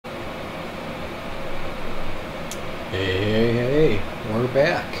Hey, we're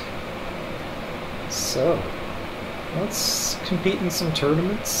back. So, let's compete in some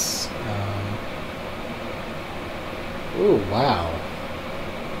tournaments. Ooh, wow.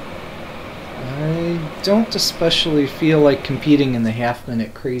 I don't especially feel like competing in the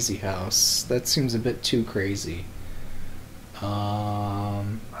half-minute Crazyhouse. That seems a bit too crazy.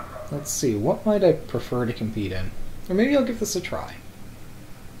 Let's see, what might I prefer to compete in? Or maybe I'll give this a try.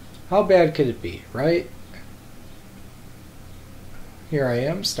 How bad could it be, right? Here I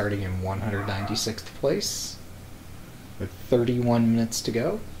am, starting in 196th place, with 31 minutes to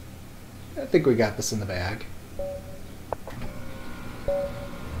go. I think we got this in the bag.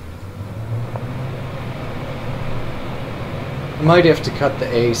 I might have to cut the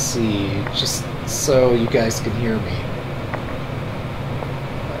AC, just so you guys can hear me.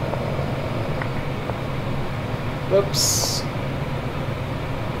 Whoops.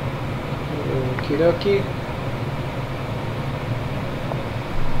 Okie dokie.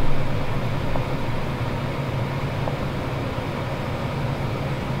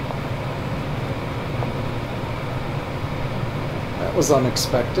 That was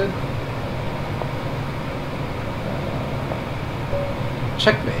unexpected.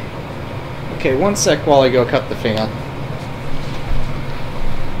 Checkmate. Okay, one sec while I go cut the fan.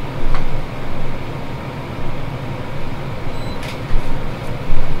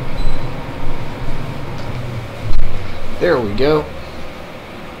 There we go.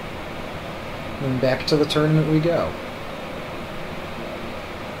 And back to the tournament we go.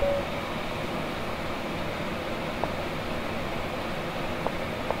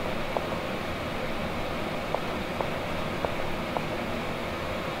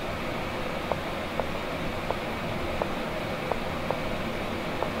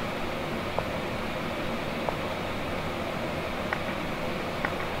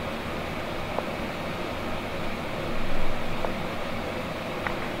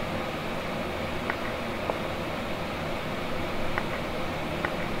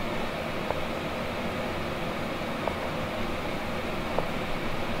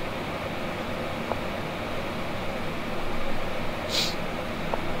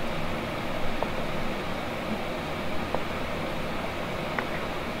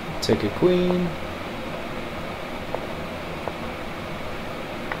 Take a queen.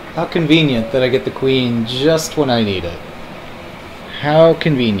 How convenient that I get the queen just when I need it. How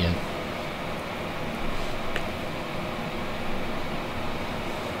convenient.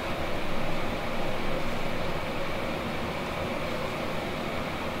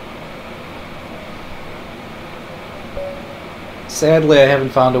 Sadly, I haven't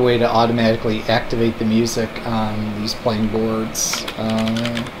found a way to automatically activate the music on these playing boards.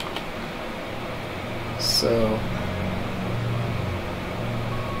 So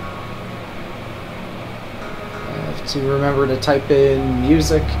I have to remember to type in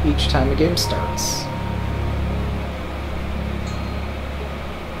music each time a game starts.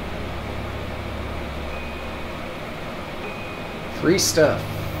 Free stuff.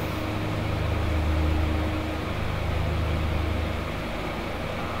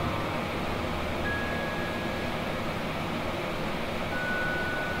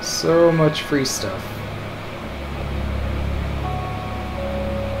 So much free stuff.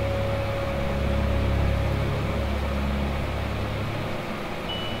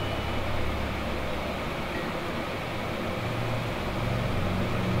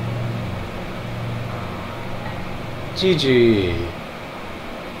 GG.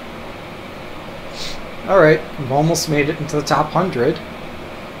 Alright, I've almost made it into the top 100.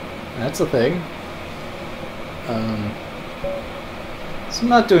 That's a thing. So I'm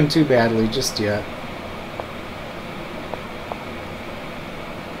not doing too badly just yet.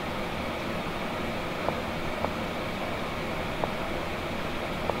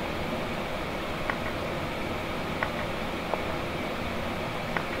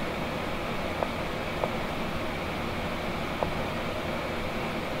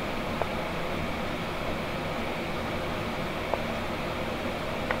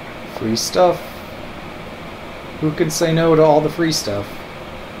 Free stuff. Who can say no to all the free stuff?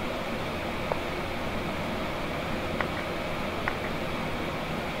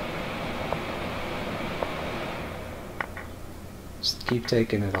 Just keep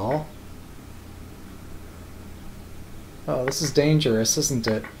taking it all. Oh, this is dangerous, isn't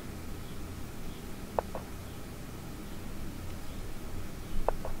it?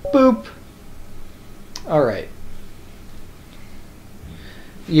 Boop! Alright.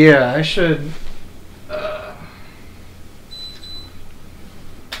 Yeah, I should...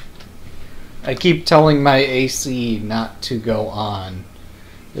 I keep telling my AC not to go on.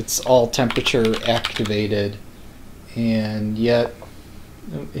 It's all temperature activated, and yet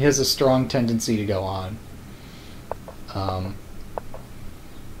it has a strong tendency to go on.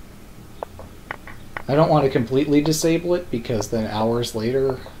 I don't want to completely disable it because then hours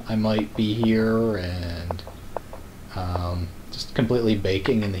later I might be here and just completely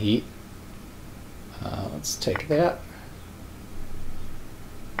baking in the heat. Let's take that.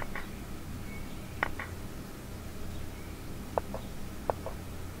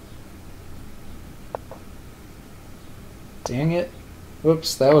 Dang it.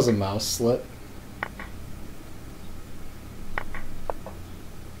 Whoops, that was a mouse slip.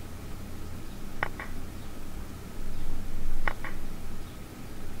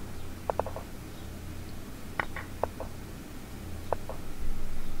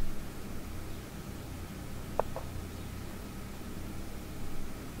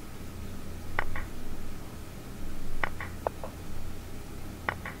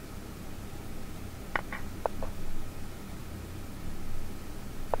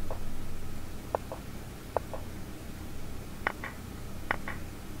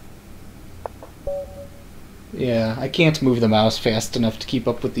 Yeah, I can't move the mouse fast enough to keep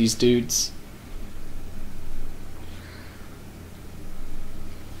up with these dudes.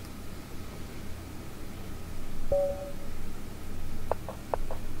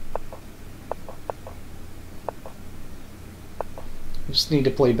 I just need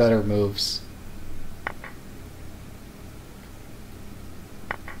to play better moves.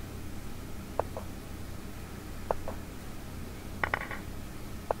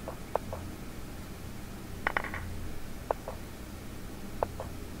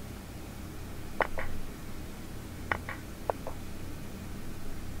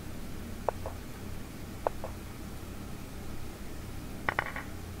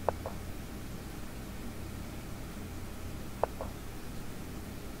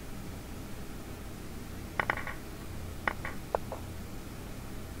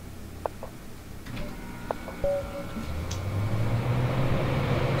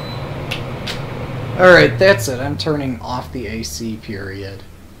 Alright, that's it. I'm turning off the AC period.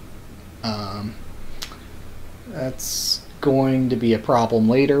 That's going to be a problem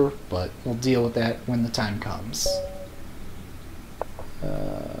later, but we'll deal with that when the time comes.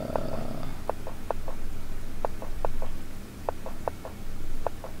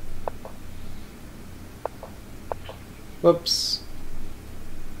 Whoops.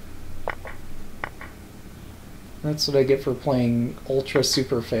 That's what I get for playing ultra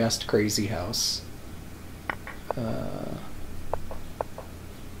super fast Crazyhouse.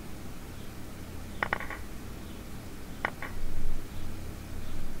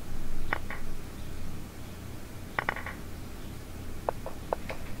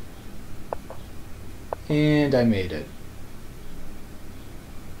 And I made it.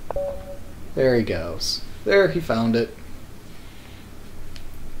 There he goes. There, he found it.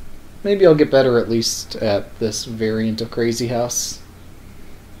 Maybe I'll get better at least at this variant of Crazyhouse.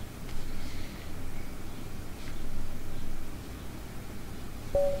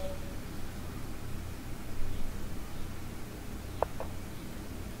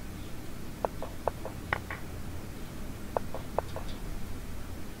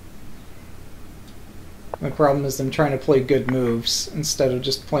 My problem is I'm trying to play good moves instead of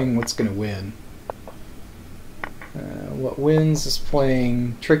just playing what's going to win. What wins is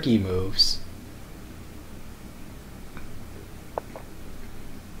playing tricky moves.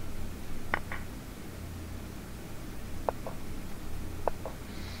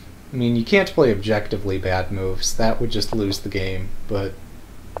 I mean, you can't play objectively bad moves. That would just lose the game. But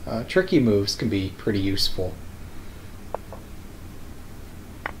tricky moves can be pretty useful.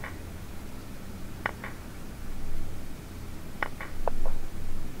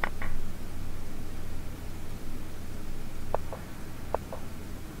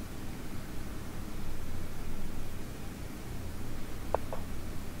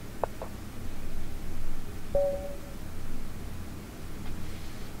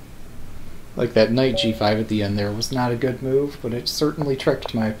 Like that knight g5 at the end there was not a good move, but it certainly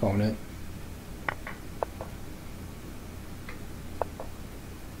tricked my opponent.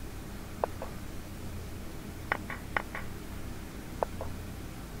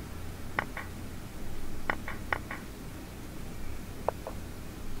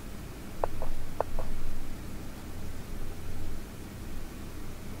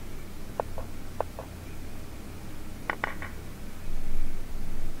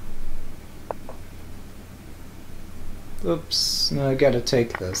 Oops, no, I gotta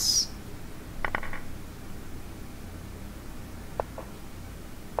take this.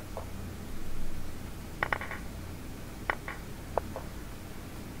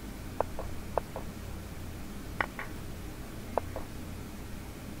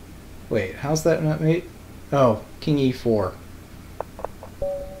 Wait, how's that not mate? Oh, king e4.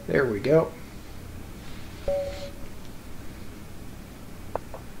 There we go.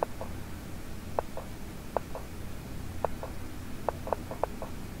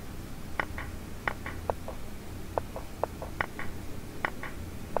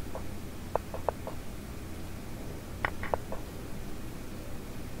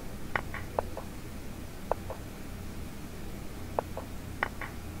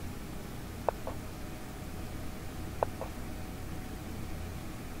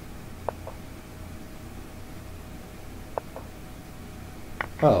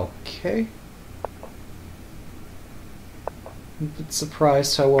 Okay. I'm a bit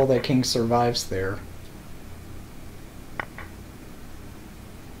surprised how well that king survives there.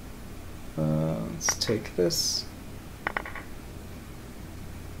 Let's take this.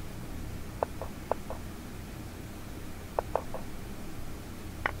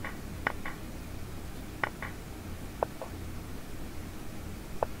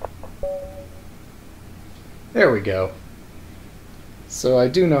 There we go. So I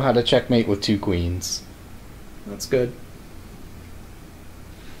do know how to checkmate with two queens. That's good.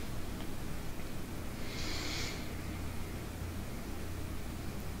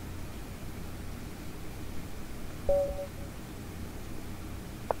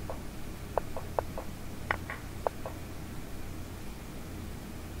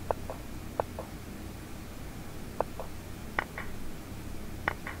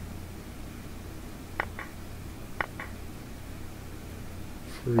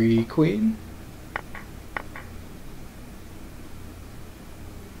 Free queen.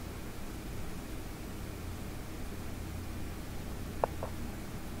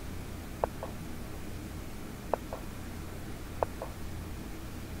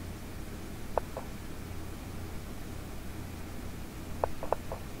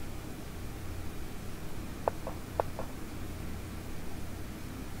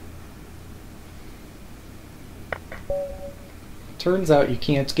 Turns out you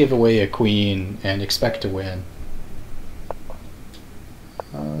can't give away a queen and expect to win.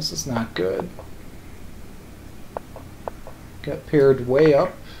 This is not good. Got paired way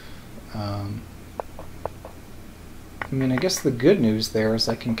up. I mean, I guess the good news there is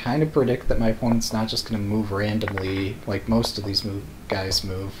I can kind of predict that my opponent's not just going to move randomly like most of these guys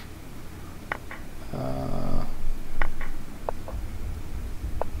move.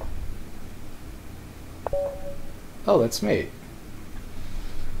 Oh, that's mate.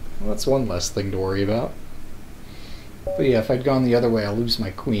 Well, that's one less thing to worry about. But yeah, if I'd gone the other way, I'll lose my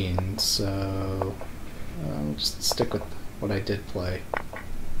queen, so I'll just stick with what I did play.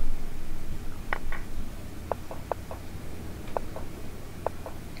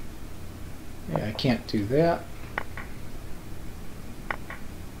 Yeah, I can't do that.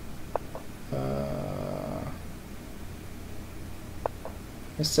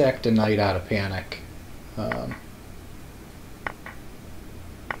 I sacked a knight out of panic.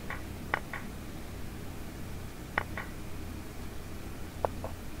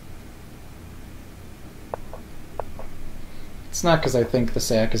 It's not because I think the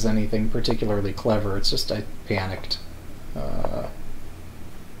sack is anything particularly clever, it's just I panicked.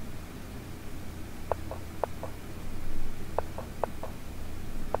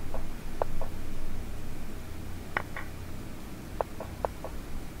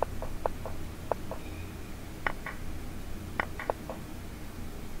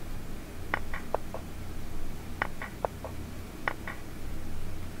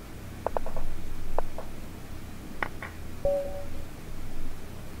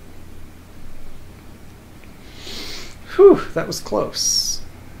 Whew, that was close.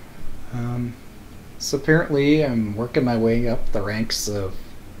 So apparently I'm working my way up the ranks of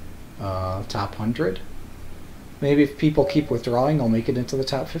top 100. Maybe if people keep withdrawing, I'll make it into the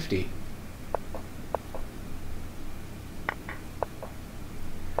top 50.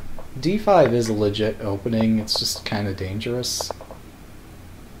 D5 is a legit opening, it's just kind of dangerous.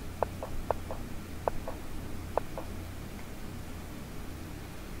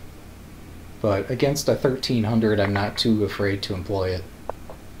 But against a 1300, I'm not too afraid to employ it.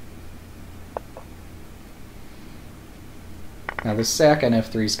 Now this sack on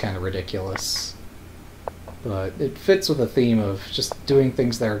f3 is kind of ridiculous, but it fits with a theme of just doing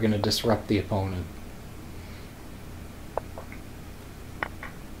things that are going to disrupt the opponent.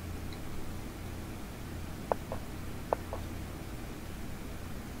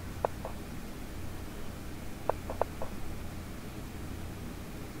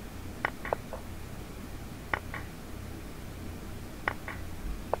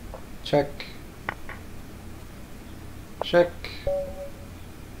 Check. Check.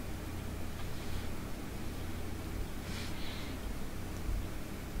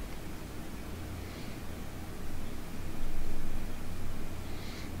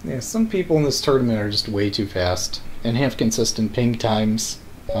 Yeah, some people in this tournament are just way too fast and have consistent ping times,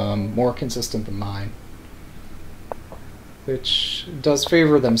 more consistent than mine, which does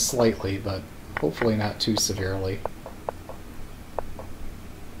favor them slightly, but hopefully not too severely.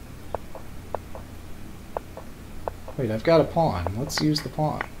 Wait, I've got a pawn. Let's use the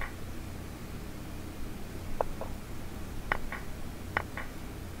pawn.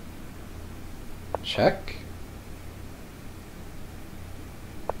 Check.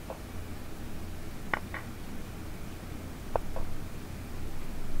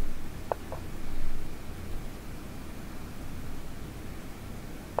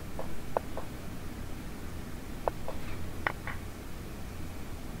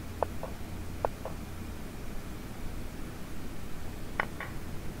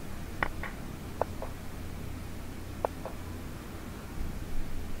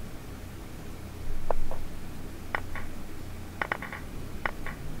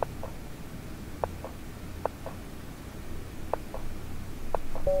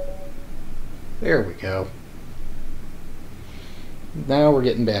 There we go. Now we're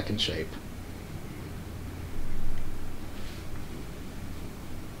getting back in shape.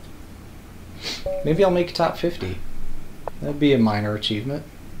 Maybe I'll make top 50. That'd be a minor achievement.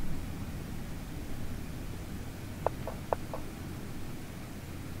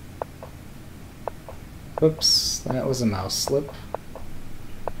 Oops, that was a mouse slip.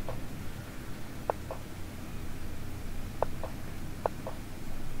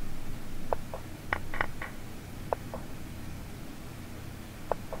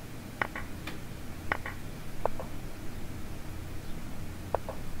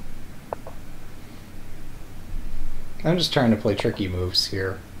 I'm just trying to play tricky moves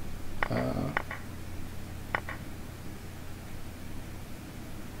here.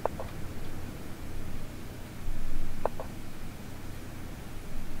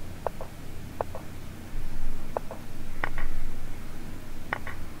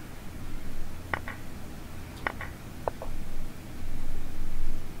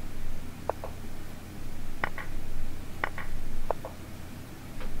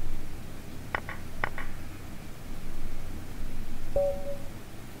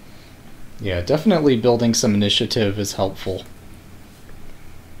 Yeah, definitely building some initiative is helpful.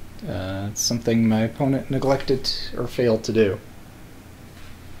 It's something my opponent neglected or failed to do.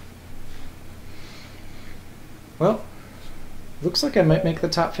 Well, looks like I might make the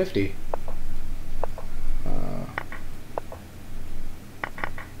top 50.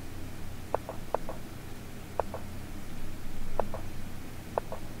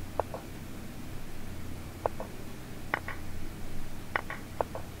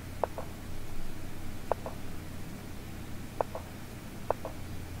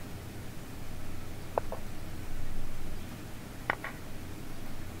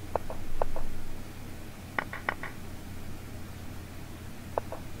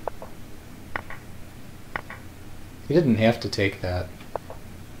 He didn't have to take that.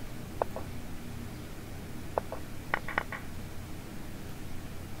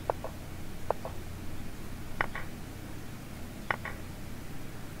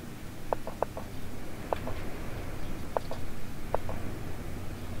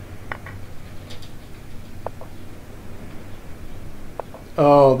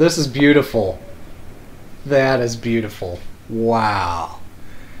 Oh, this is beautiful. That is beautiful. Wow.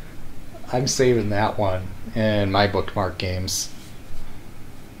 I'm saving that one in my bookmark games.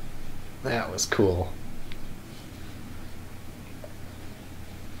 That was cool.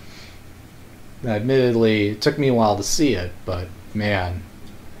 Now, admittedly, it took me a while to see it, but man,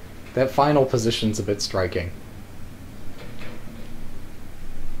 that final position's a bit striking.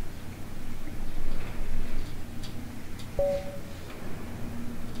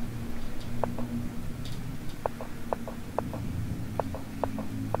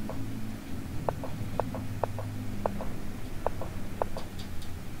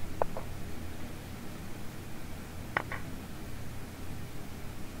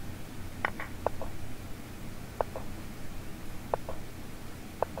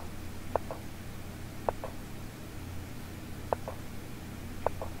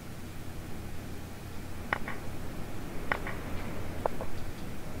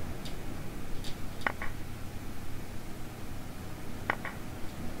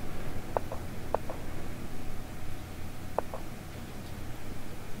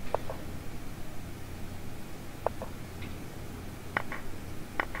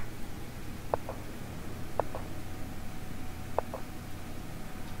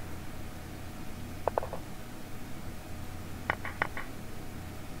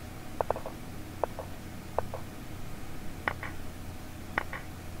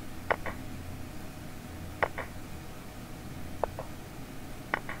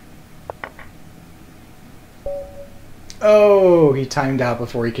 Oh, he timed out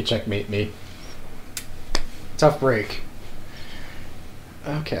before he could checkmate me. Tough break.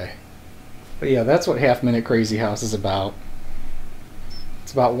 Okay. But yeah, that's what half-minute Crazyhouse is about.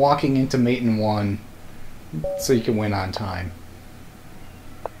 It's about walking into mate in one so you can win on time.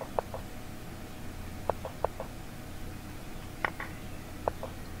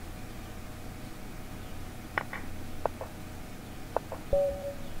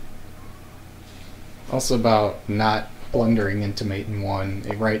 Also about not blundering into mate in one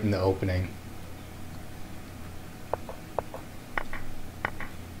right in the opening.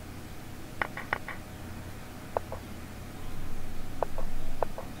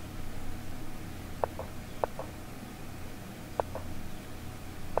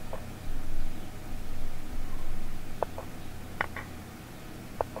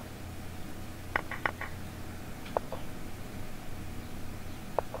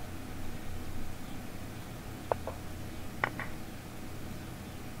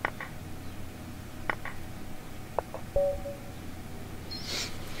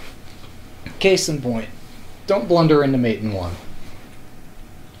 Case in point, don't blunder into mate in one.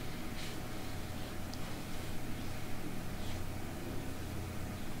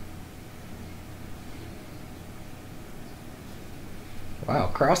 Wow,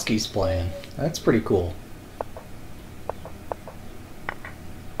 Krosky's playing. That's pretty cool.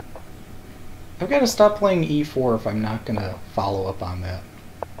 I've got to stop playing e4 if I'm not going to follow up on that.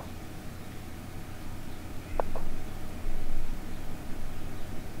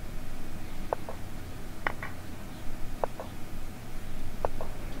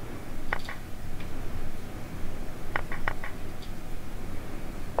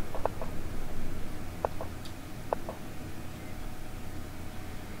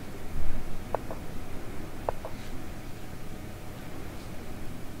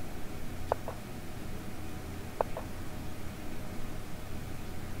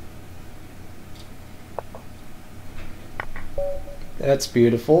 That's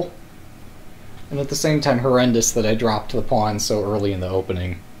beautiful. And at the same time horrendous that I dropped the pawn so early in the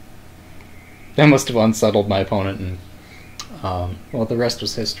opening. That must have unsettled my opponent, and well, the rest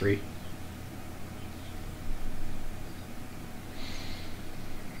was history.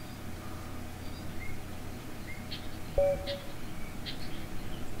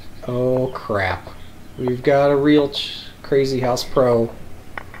 Oh crap. We've got a real Crazyhouse pro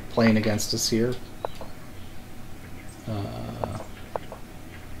playing against us here.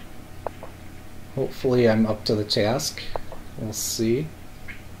 Hopefully I'm up to the task. We'll see.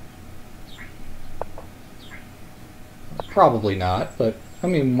 Probably not, but I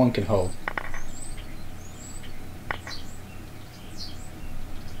mean, one can hope.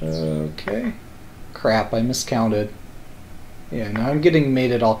 Okay. Crap, I miscounted. Yeah, now I'm getting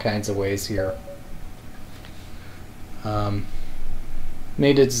mated all kinds of ways here.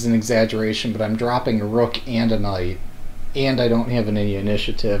 Mated is an exaggeration, but I'm dropping a rook and a knight, and I don't have any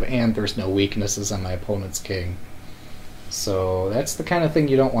initiative, and there's no weaknesses on my opponent's king. So that's the kind of thing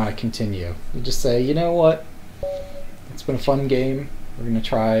you don't want to continue. You just say, you know what? It's been a fun game. We're going to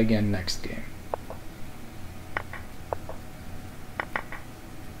try again next game.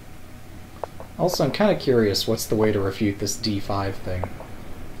 Also, I'm kind of curious what's the way to refute this d5 thing.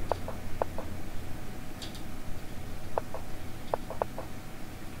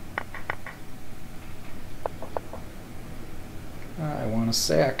 I want to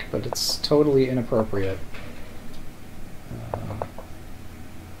sack, but it's totally inappropriate.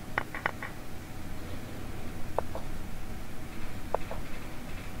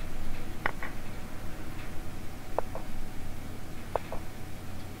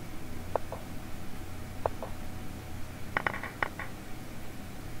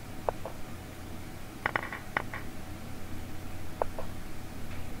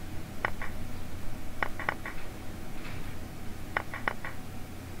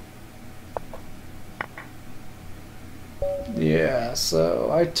 Yeah,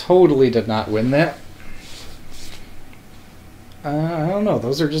 so I totally did not win that. I don't know,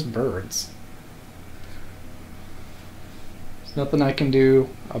 those are just birds. There's nothing I can do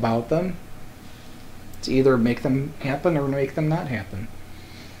about them. It's either make them happen or make them not happen.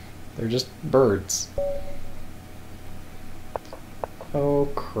 They're just birds. Oh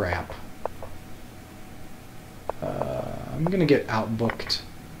crap. I'm gonna get outbooked.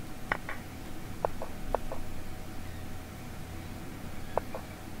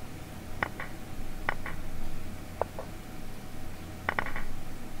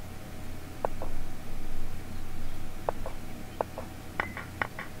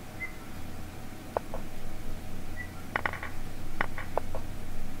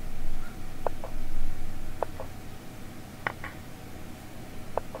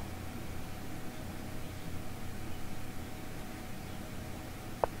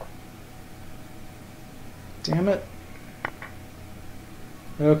 Damn it.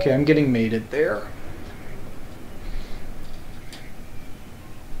 Okay, I'm getting mated there.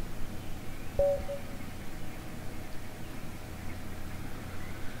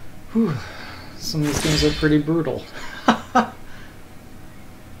 Whew. Some of these games are pretty brutal.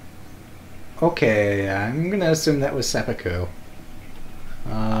 Okay, I'm gonna assume that was seppuku.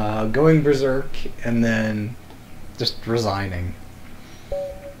 Going berserk and then just resigning.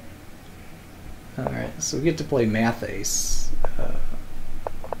 Alright, so we get to play Math Ace.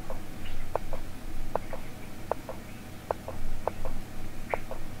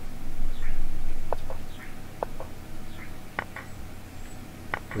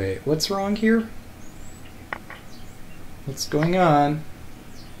 Wait, what's wrong here? What's going on?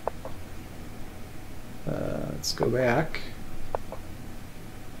 Let's go back.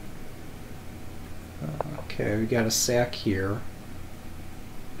 Okay, we got a sack here.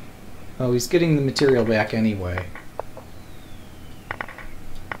 Oh, he's getting the material back anyway.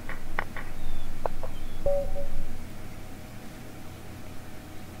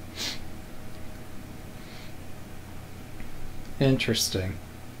 Interesting.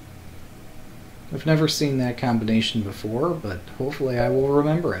 I've never seen that combination before, but hopefully I will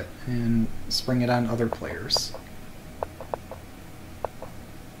remember it and spring it on other players.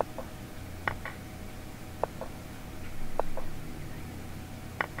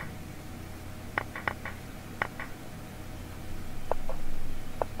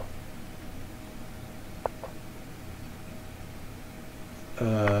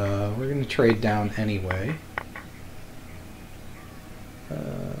 We're going to trade down anyway.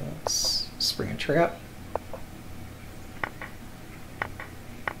 Let's spring a trap.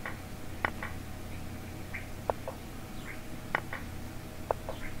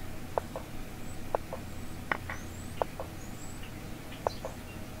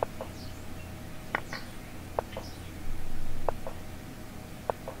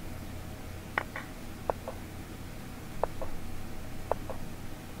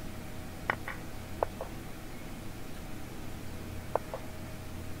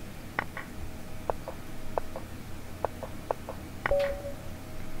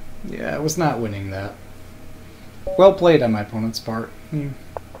 Yeah, I was not winning that. Well played on my opponent's part. He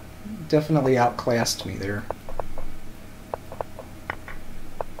definitely outclassed me there.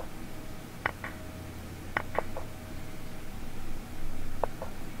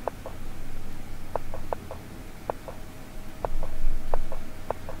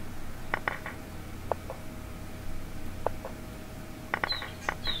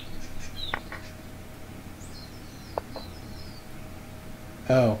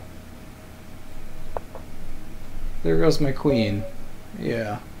 Oh. There goes my queen.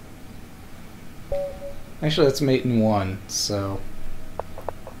 Yeah. Actually, that's mate in one, so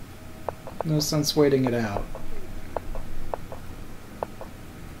no sense waiting it out.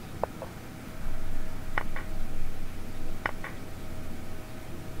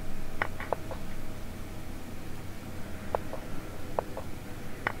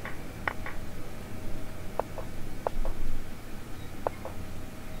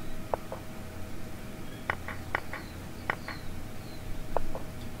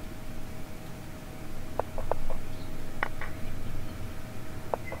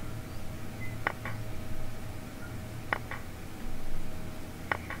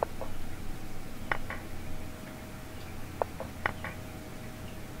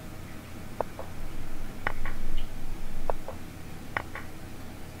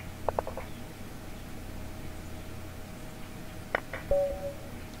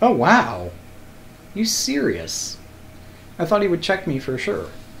 Oh, wow. You serious? I thought he would check me for sure.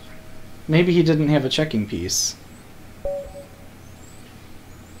 Maybe he didn't have a checking piece.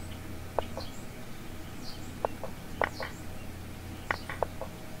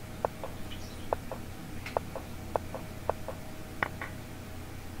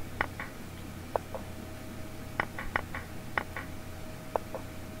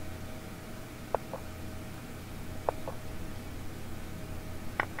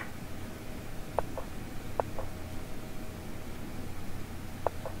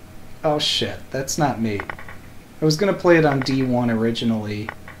 Oh shit, that's not me. I was gonna play it on D1 originally,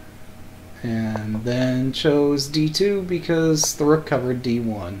 and then chose D2 because the rook covered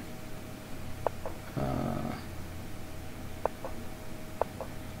D1.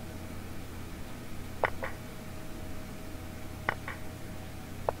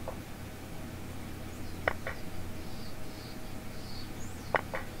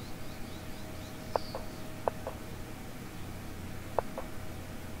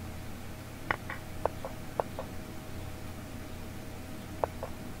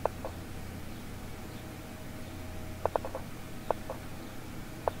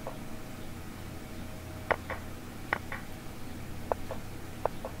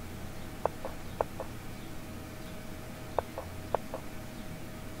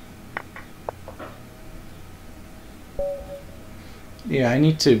 Yeah, I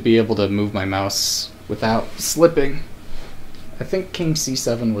need to be able to move my mouse without slipping. I think king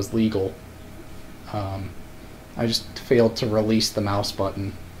c7 was legal. I just failed to release the mouse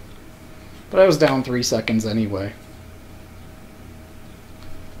button. But I was down 3 seconds anyway.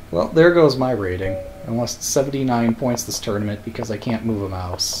 Well, there goes my rating. I lost 79 points this tournament because I can't move a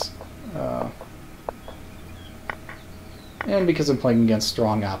mouse. And because I'm playing against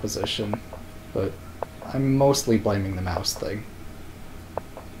strong opposition. But I'm mostly blaming the mouse thing.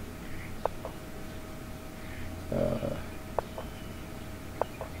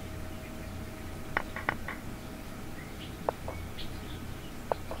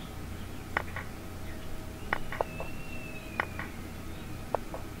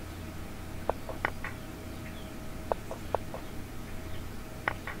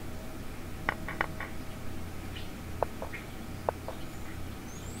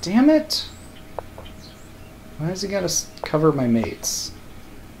 Damn it! Why has he got to cover my mates?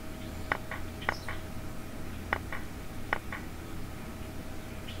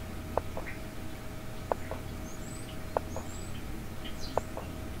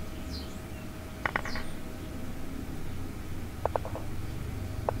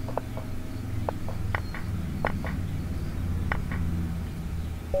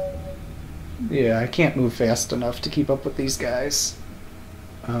 Yeah, I can't move fast enough to keep up with these guys.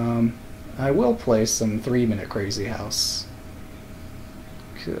 I will play some 3-minute Crazyhouse.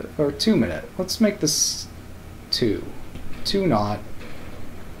 Or 2-minute. Let's make this 2. 2-0.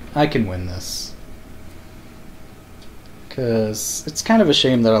 I can win this. Because it's kind of a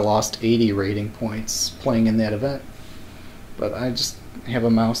shame that I lost 80 rating points playing in that event. But I just have a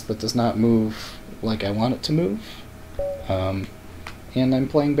mouse that does not move like I want it to move. And I'm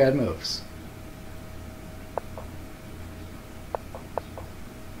playing bad moves.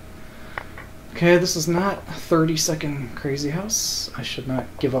 Okay, this is not a 30-second Crazyhouse. I should not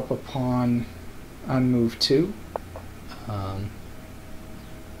give up a pawn on move 2.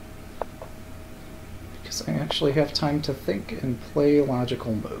 Because I actually have time to think and play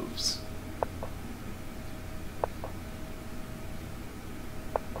logical moves.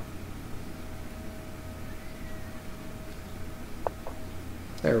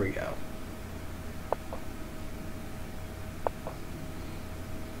 There we go.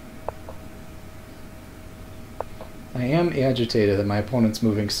 I am agitated that my opponent's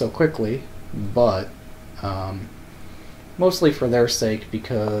moving so quickly, but mostly for their sake,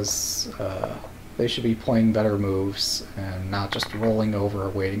 because they should be playing better moves and not just rolling over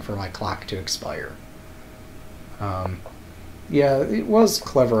waiting for my clock to expire. Yeah, it was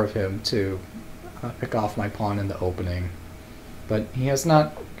clever of him to pick off my pawn in the opening, but he has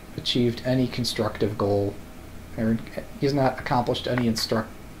not achieved any constructive goal, or he has not accomplished any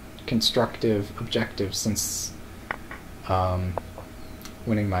constructive objectives since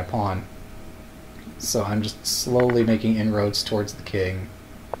winning my pawn. So I'm just slowly making inroads towards the king,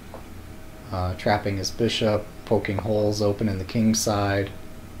 trapping his bishop, poking holes open in the king's side,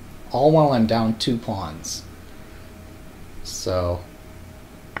 all while I'm down 2 pawns. So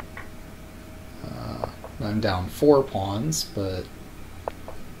I'm down 4 pawns, but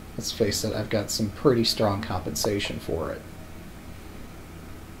let's face it, I've got some pretty strong compensation for it.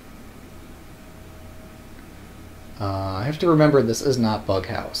 I have to remember this is not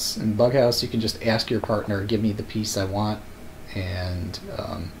Bughouse. In Bughouse, you can just ask your partner, give me the piece I want, and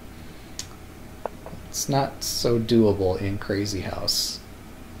it's not so doable in Crazyhouse.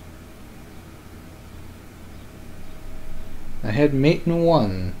 I had mate in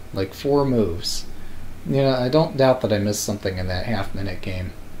 1, like 4 moves. You know, I don't doubt that I missed something in that half-minute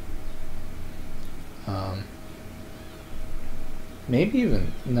game. Maybe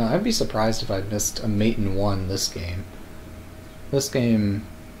even... No, I'd be surprised if I missed a mate in 1 this game. This game...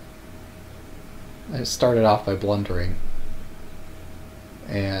 I started off by blundering.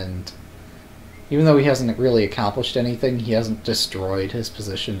 And even though he hasn't really accomplished anything, he hasn't destroyed his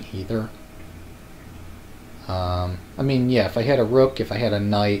position either. I mean, yeah, if I had a rook, if I had a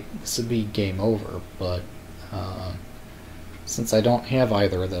knight, this would be game over, but since I don't have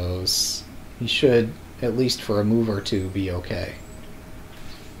either of those, he should, at least for a move or two, be okay.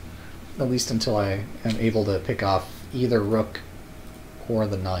 At least until I am able to pick off either rook or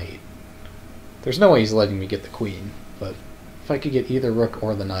the knight. There's no way he's letting me get the queen, but if I could get either rook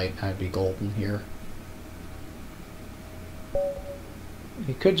or the knight, I'd be golden here.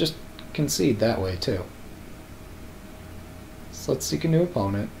 He could just concede that way, too. So let's seek a new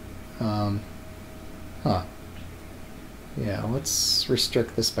opponent. Yeah, let's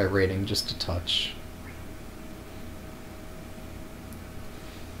restrict this by rating just a touch.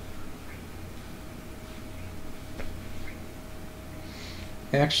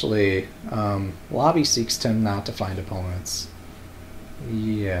 Actually, lobby seeks tend not to find opponents.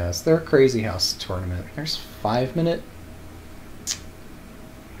 Yes, they're a Crazyhouse tournament. There's 5 minute.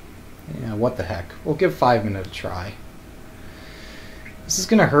 Yeah, what the heck. We'll give 5 minute a try. This is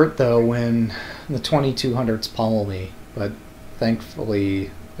gonna hurt though when the 2200s pummel me, but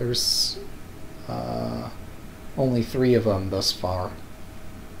thankfully there's only 3 of them thus far.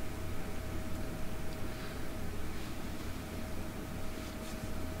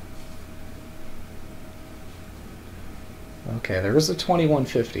 Okay, there is a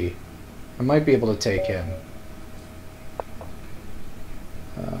 2150. I might be able to take him.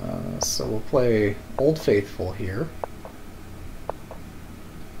 So we'll play Old Faithful here.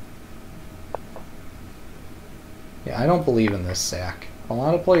 Yeah, I don't believe in this sack. A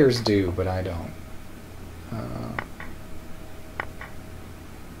lot of players do, but I don't.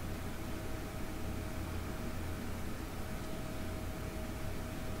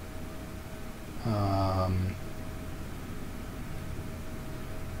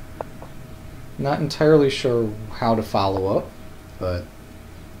 Not entirely sure how to follow up, but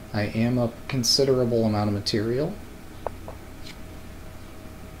I am a considerable amount of material.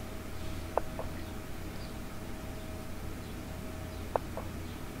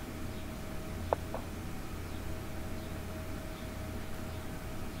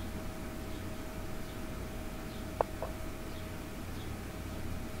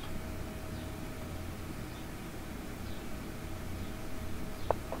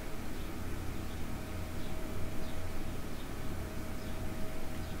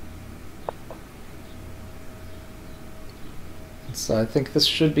 So I think this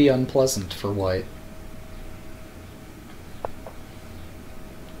should be unpleasant for white.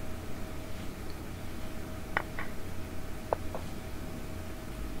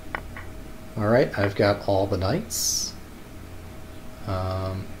 Alright, I've got all the knights.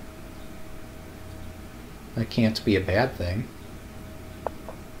 That can't be a bad thing.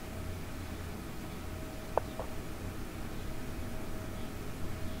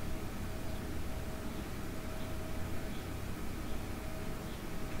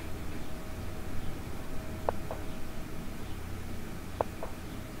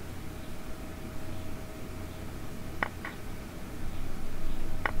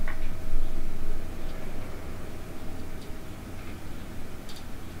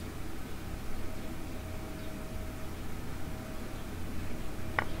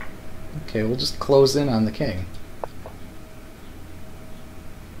 Okay, we'll just close in on the king.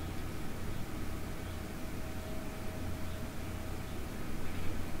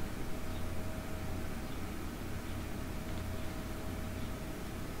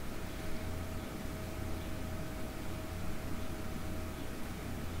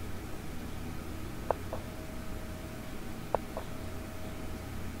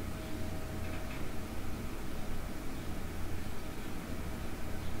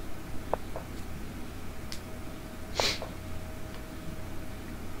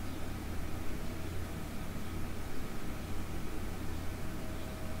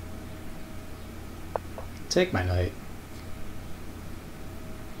 Take my knight.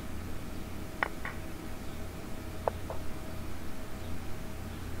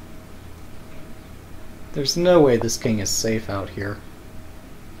 There's no way this king is safe out here.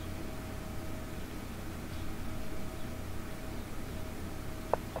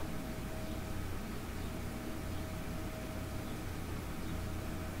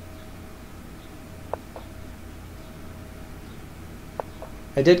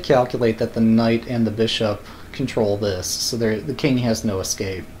 I did calculate that the knight and the bishop control this, so the king has no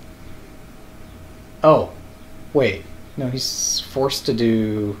escape. Oh, wait. No, he's forced to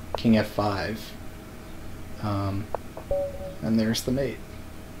do king f5. And there's the mate.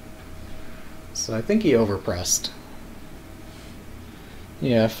 So I think he overpressed.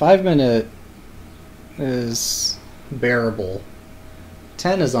 Yeah, 5 minute is bearable.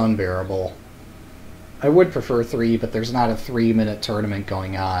 10 is unbearable. I would prefer 3, but there's not a 3-minute tournament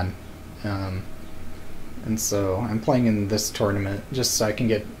going on. And so I'm playing in this tournament just so I can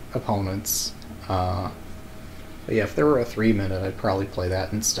get opponents. But yeah, if there were a 3-minute, I'd probably play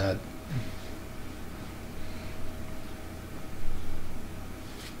that instead.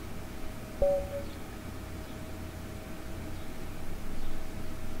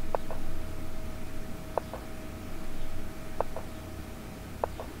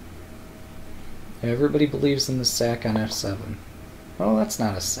 Everybody believes in the sack on f7. Oh, that's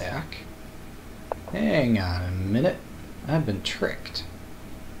not a sack. Hang on a minute. I've been tricked.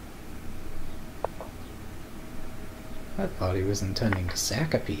 I thought he was intending to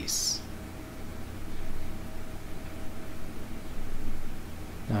sack a piece.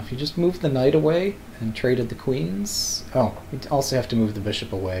 Now if you just moved the knight away and traded the queens... Oh, you also have to move the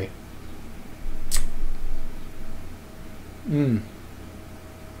bishop away.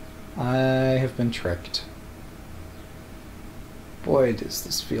 I have been tricked. Boy, does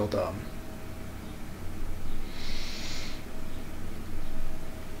this feel dumb.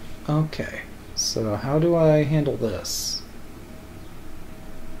 Okay, so how do I handle this?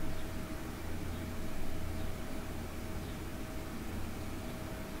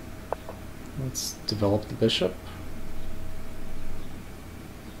 Let's develop the bishop.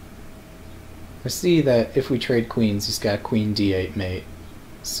 I see that if we trade queens, he's got queen d8 mate.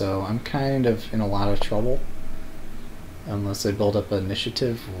 So I'm kind of in a lot of trouble. Unless I build up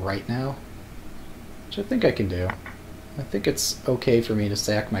initiative right now. Which I think I can do. I think it's okay for me to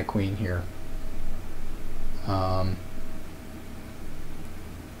sack my queen here. Oh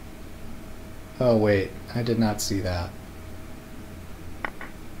wait, I did not see that.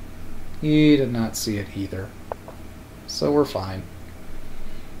 He did not see it either. So we're fine.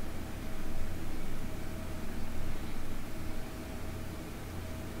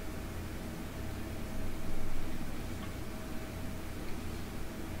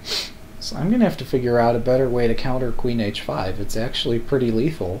 So I'm going to have to figure out a better way to counter queen h5. It's actually pretty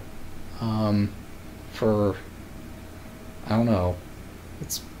lethal. For, I don't know,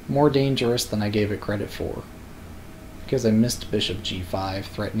 it's more dangerous than I gave it credit for. Because I missed bishop g5,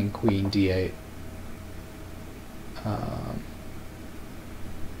 threatening queen d8.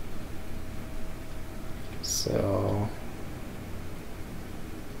 So,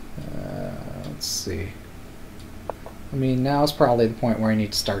 let's see. I mean, now is probably the point where I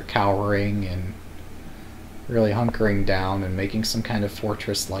need to start cowering and really hunkering down and making some kind of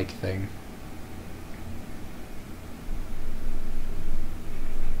fortress-like thing.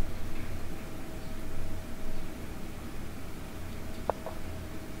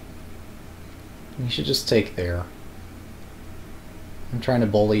 He should just take there. I'm trying to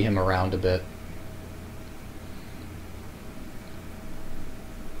bully him around a bit.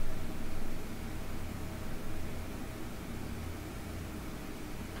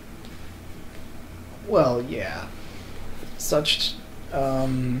 Well, yeah. Such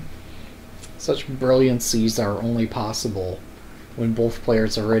brilliancies are only possible when both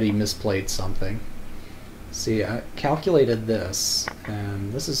players already misplayed something. See, I calculated this,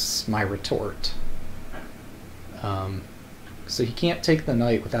 and this is my retort. So he can't take the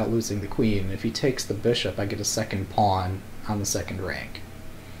knight without losing the queen. If he takes the bishop, I get a second pawn on the second rank.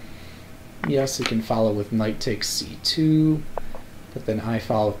 Yes, he can follow with knight takes c2, but then I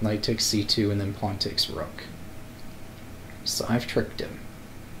follow with knight takes c2 and then pawn takes rook. So I've tricked him.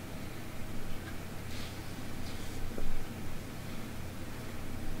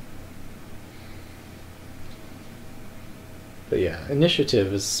 But yeah,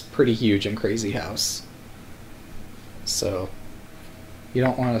 initiative is pretty huge in Crazyhouse. So you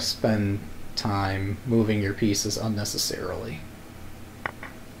don't want to spend time moving your pieces unnecessarily.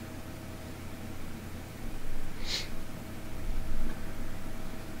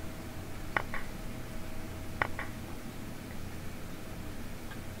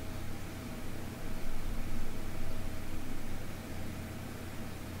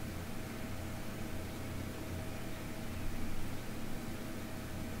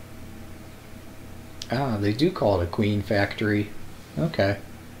 Ah, they do call it a queen factory. Okay.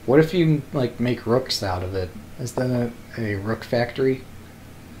 What if you like make rooks out of it? Is that a rook factory?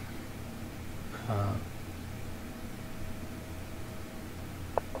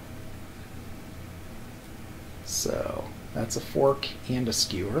 So that's a fork and a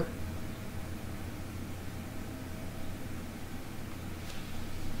skewer.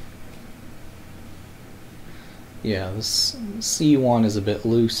 Yeah, this c1 is a bit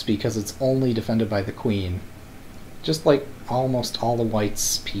loose because it's only defended by the queen. Just like almost all the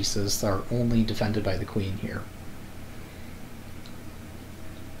white's pieces are only defended by the queen here.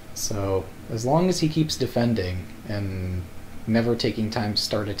 So as long as he keeps defending and never taking time to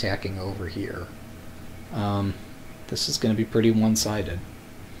start attacking over here, this is going to be pretty one-sided.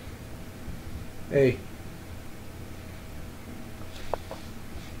 Hey.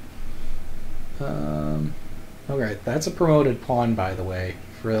 Alright, that's a promoted pawn, by the way,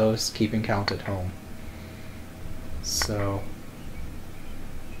 for those keeping count at home. So,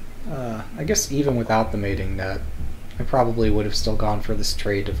 I guess even without the mating net, I probably would have still gone for this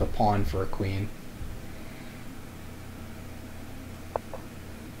trade of a pawn for a queen.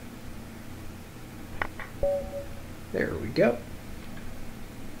 There we go.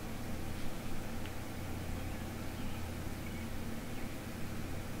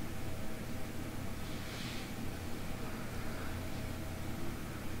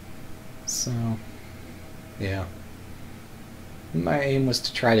 So, yeah. My aim was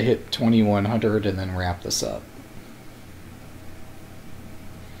to try to hit 2100 and then wrap this up.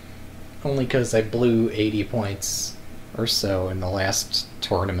 Only because I blew 80 points or so in the last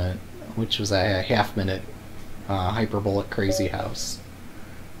tournament, which was a half-minute hyperbolic Crazyhouse,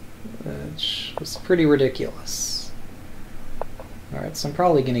 which was pretty ridiculous. Alright, so I'm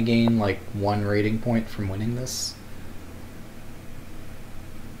probably going to gain like 1 rating point from winning this.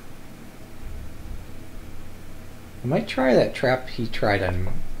 I might try that trap he tried on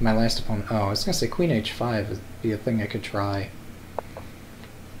my last opponent. Oh, I was going to say Queen H5 would be a thing I could try.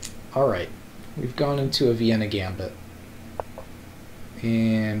 Alright, we've gone into a Vienna Gambit.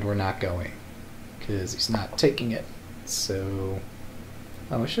 And we're not going, because he's not taking it. So,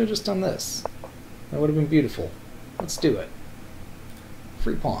 oh, I should have just done this. That would have been beautiful. Let's do it.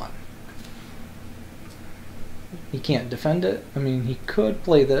 Free pawn. He can't defend it. I mean, he could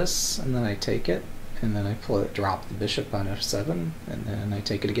play this, and then I take it. And then I drop the bishop on f7, and then I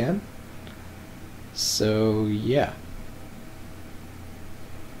take it again. So, yeah.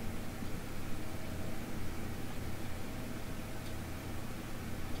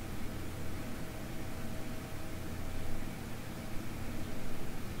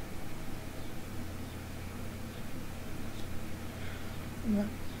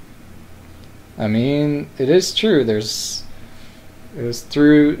 I mean, it is true. It was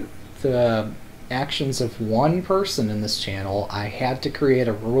through the actions of one person in this channel I had to create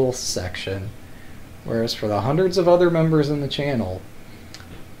a rules section, whereas for the hundreds of other members in the channel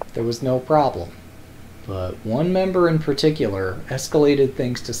there was no problem. But one member in particular escalated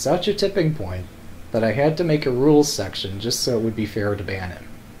things to such a tipping point that I had to make a rules section just so it would be fair to ban him.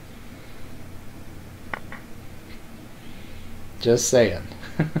 Just saying.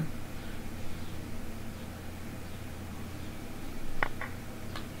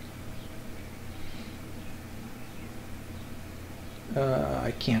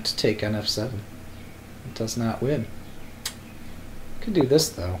 I can't take on f7. It does not win. Could do this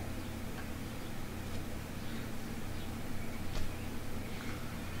though.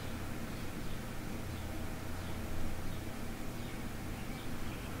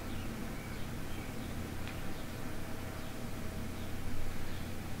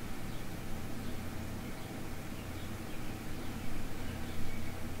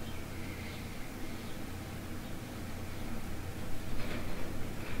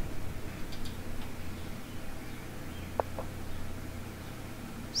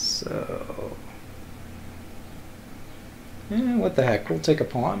 So, what the heck, we'll take a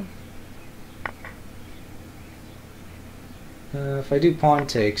pawn. If I do pawn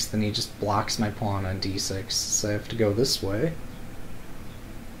takes, then he just blocks my pawn on d6, so I have to go this way.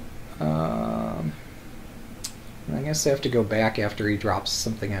 I guess I have to go back after he drops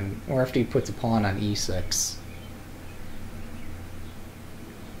something on, or after he puts a pawn on e6.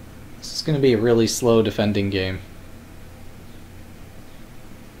 This is going to be a really slow defending game.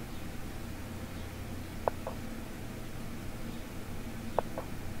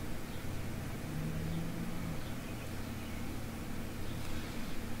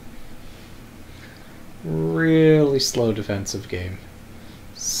 Really slow defensive game.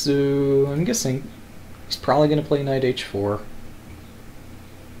 So I'm guessing he's probably going to play knight h4.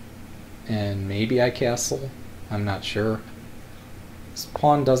 And maybe I castle. I'm not sure. This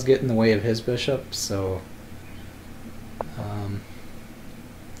pawn does get in the way of his bishop, so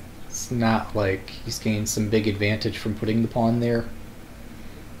it's not like he's gained some big advantage from putting the pawn there.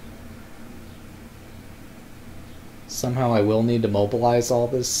 Somehow I will need to mobilize all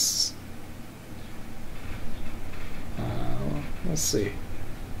this. Let's see.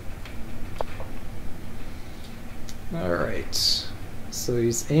 Alright. So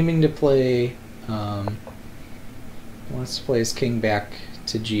he's aiming to play, wants to play his king back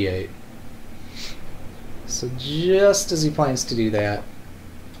to g8. So just as he plans to do that,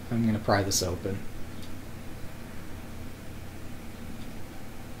 I'm going to pry this open.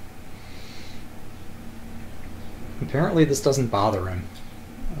 Apparently this doesn't bother him.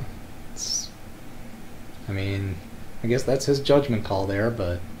 I mean, I guess that's his judgment call there,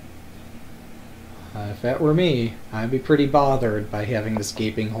 but if that were me, I'd be pretty bothered by having this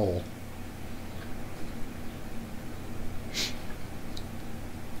gaping hole.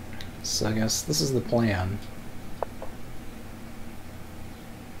 So I guess this is the plan.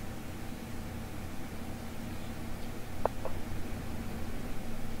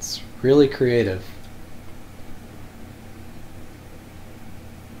 It's really creative.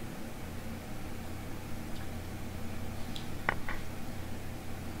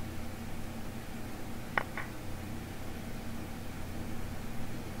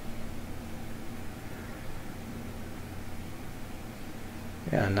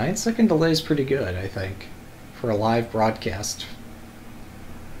 Yeah, 9-second delay is pretty good, I think, for a live broadcast.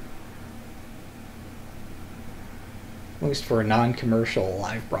 At least for a non-commercial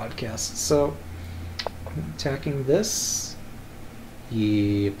live broadcast. So, attacking this,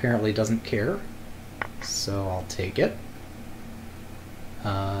 he apparently doesn't care, so I'll take it.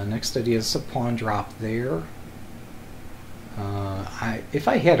 Next idea is a pawn drop there. If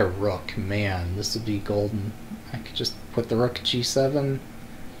I had a rook, man, this would be golden. I could just put the rook g7,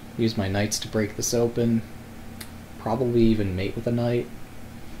 use my knights to break this open, probably even mate with a knight.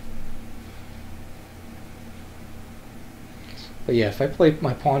 But yeah, if I play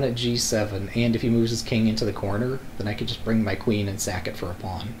my pawn at g7, and if he moves his king into the corner, then I could just bring my queen and sack it for a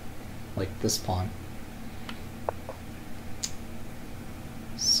pawn. Like this pawn.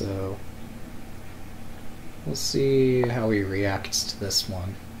 So, we'll see how he reacts to this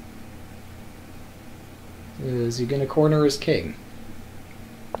one. Is he going to corner his king?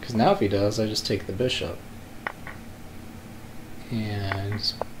 Because now if he does, I just take the bishop.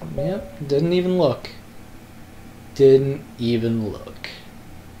 And, yep, didn't even look. Didn't even look.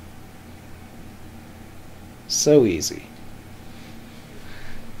 So easy.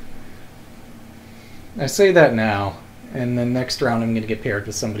 I say that now, and then next round I'm going to get paired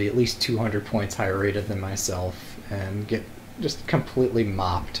with somebody at least 200 points higher rated than myself and get just completely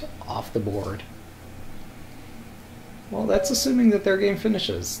mopped off the board. Well, that's assuming that their game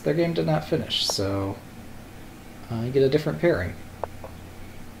finishes. Their game did not finish, so I get a different pairing.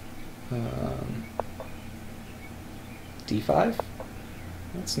 D5?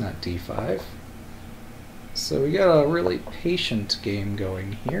 That's not D5. So we got a really patient game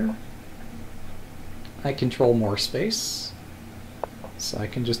going here. I control more space, so I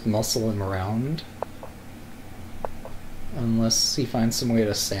can just muscle him around. Unless he finds some way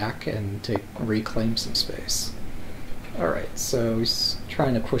to sack and reclaim some space. Alright, so he's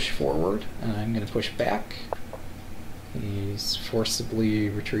trying to push forward, and I'm going to push back. He's forcibly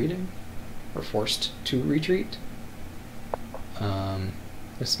retreating, or forced to retreat.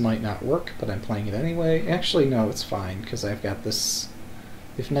 This might not work, but I'm playing it anyway. Actually, no, it's fine, because I've got this.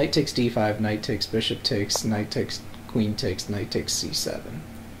 If knight takes d5, knight takes, bishop takes, knight takes, queen takes, knight takes c7.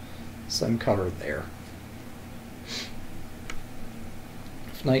 So I'm covered there.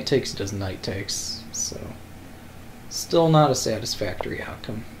 If knight takes, it does knight takes, so still not a satisfactory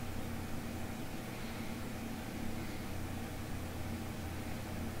outcome.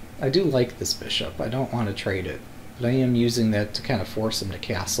 I do like this bishop. I don't want to trade it, but I am using that to kind of force him to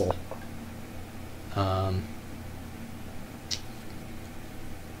castle.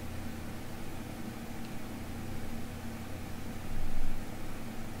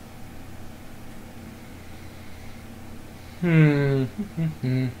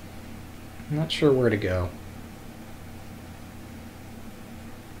 Not sure where to go.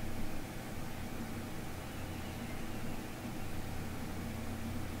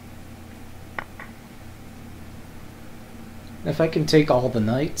 If I can take all the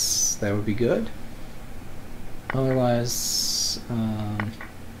knights, that would be good. Otherwise, well,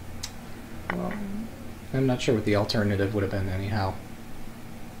 I'm not sure what the alternative would have been anyhow.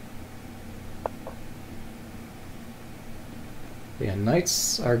 Yeah,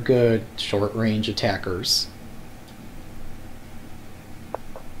 knights are good short-range attackers.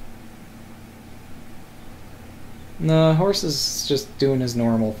 The horse is just doing his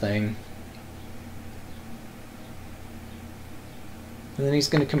normal thing. And then he's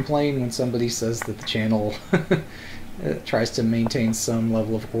going to complain when somebody says that the channel tries to maintain some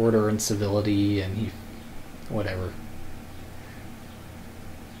level of order and civility, and whatever.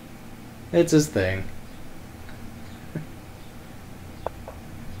 It's his thing.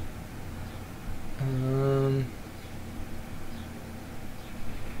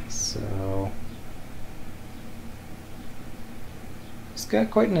 So he's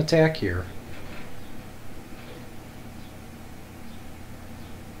got quite an attack here.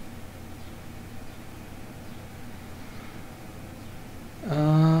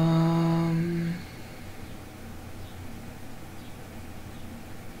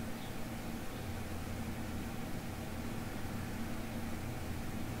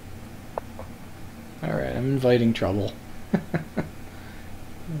 Alright, I'm inviting trouble.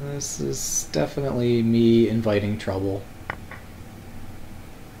 This is definitely me inviting trouble.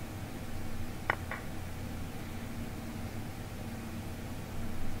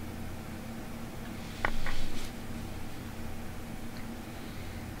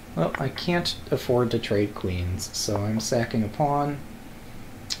 Well, I can't afford to trade queens, so I'm sacking a pawn.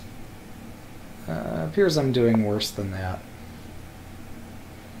 Appears I'm doing worse than that.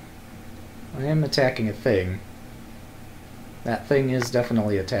 I am attacking a thing. That thing is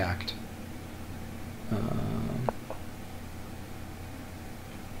definitely attacked.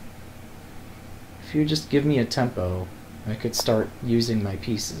 If you just give me a tempo, I could start using my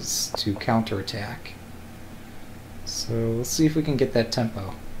pieces to counterattack. So let's see if we can get that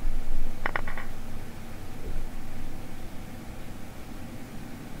tempo.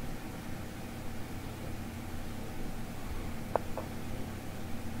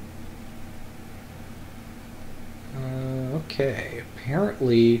 Okay,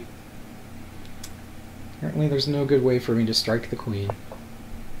 apparently there's no good way for me to strike the queen.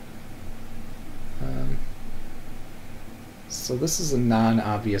 So this is a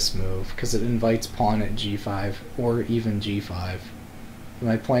non-obvious move because it invites pawn at g5 or even g5.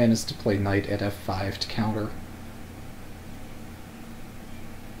 My plan is to play knight at f5 to counter.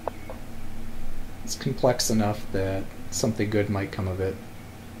 It's complex enough that something good might come of it.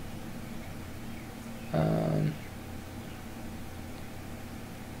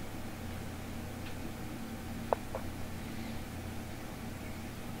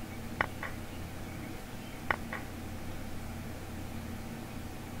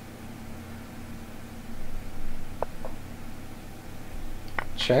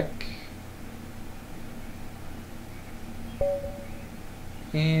 Check.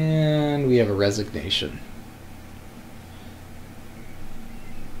 And we have a resignation.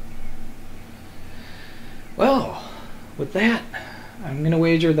 Well, with that, I'm going to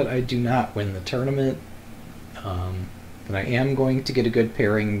wager that I do not win the tournament. That I am going to get a good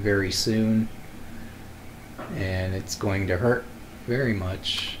pairing very soon. And it's going to hurt very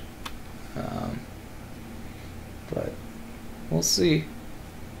much. But we'll see.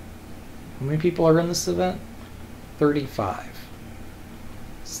 How many people are in this event? 35.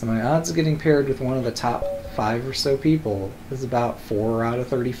 So my odds of getting paired with one of the top 5 or so people is about 4 out of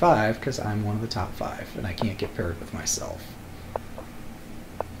 35 because I'm one of the top 5 and I can't get paired with myself.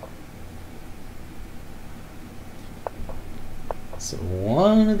 So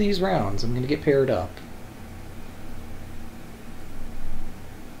one of these rounds I'm going to get paired up.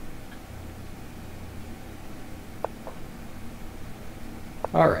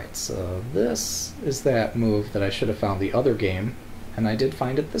 Alright, so this is that move that I should have found the other game, and I did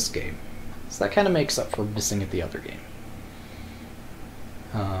find it this game. So that kind of makes up for missing it the other game.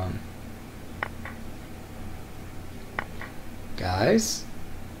 Guys,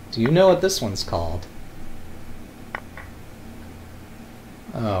 do you know what this one's called?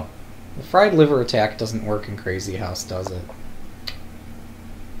 Oh, the fried liver attack doesn't work in Crazyhouse, does it?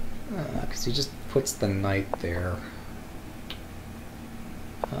 Because he just puts the knight there.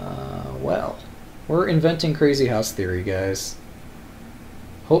 Well, we're inventing Crazyhouse theory, guys.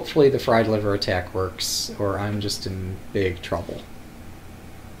 Hopefully the fried liver attack works, or I'm just in big trouble.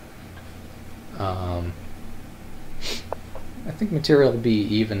 I think material will be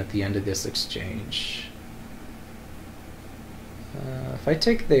even at the end of this exchange. If I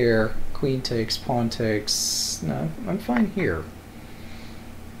take there, queen takes, pawn takes, no, I'm fine here.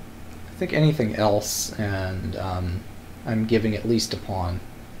 I think anything else, and I'm giving at least a pawn.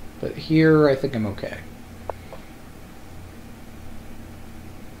 But here, I think I'm okay.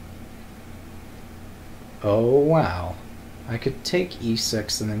 Oh, wow. I could take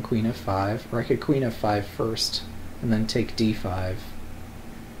e6 and then queen f5, or I could queen f5 first and then take d5.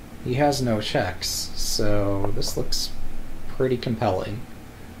 He has no checks, so this looks pretty compelling.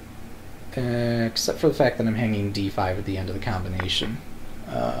 Except for the fact that I'm hanging d5 at the end of the combination.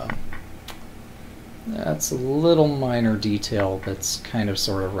 That's a little minor detail that's kind of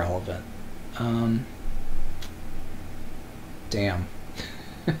sort of relevant. Damn.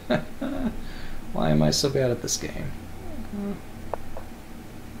 Why am I so bad at this game?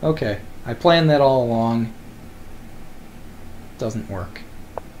 Okay, I planned that all along. Doesn't work.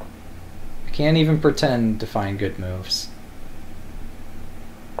 I can't even pretend to find good moves.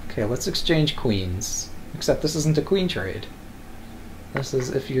 Okay, let's exchange queens. Except this isn't a queen trade. This is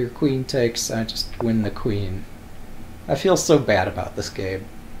if your queen takes, I just win the queen. I feel so bad about this game.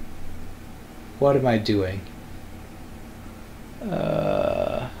 What am I doing?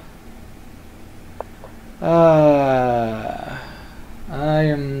 I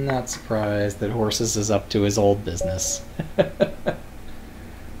am not surprised that Horses is up to his old business.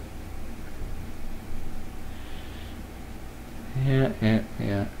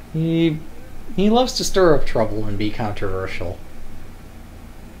 Yeah. He loves to stir up trouble and be controversial.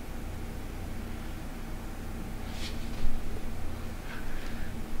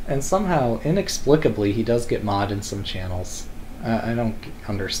 And somehow, inexplicably, he does get mod in some channels. I don't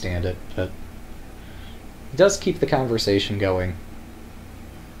understand it, but he does keep the conversation going.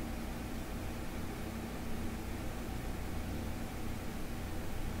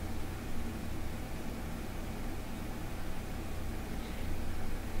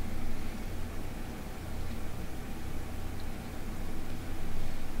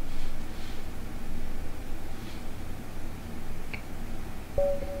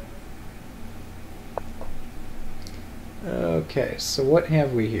 Okay, so what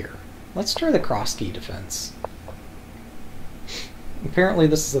have we here? Let's try the cross key defense. Apparently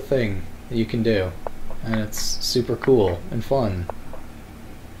this is a thing that you can do, and it's super cool and fun.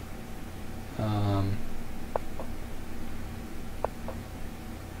 I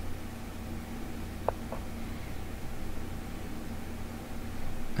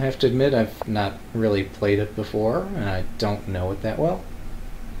have to admit I've not really played it before, and I don't know it that well.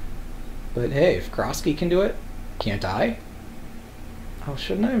 But hey, if Krosky can do it, can't I? Oh,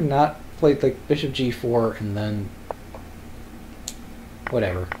 shouldn't I have not played like bishop g4 and then...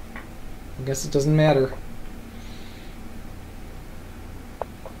 Whatever. I guess it doesn't matter.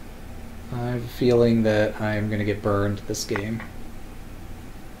 I have a feeling that I'm going to get burned this game.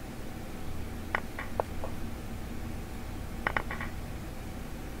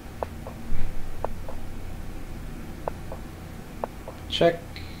 Check.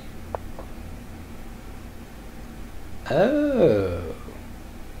 Oh.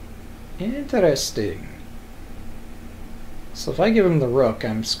 Interesting. So if I give him the rook,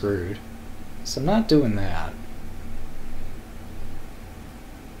 I'm screwed. So I'm not doing that.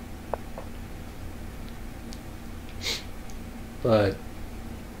 But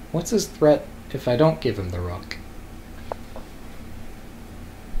what's his threat if I don't give him the rook?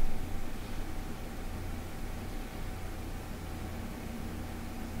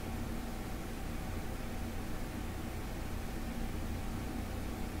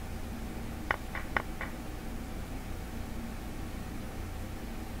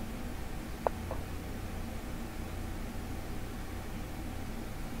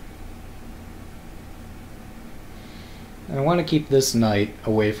 I want to keep this knight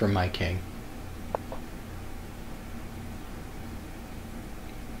away from my king.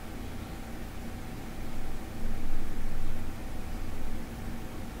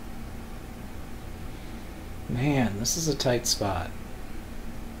 Man, this is a tight spot.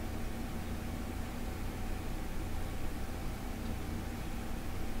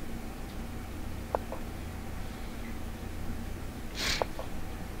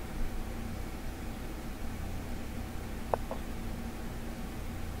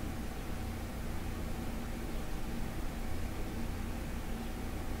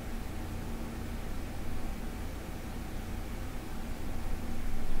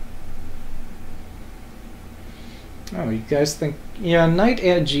 Oh, you guys think... Yeah, knight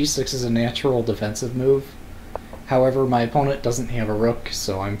at g6 is a natural defensive move. However, my opponent doesn't have a rook,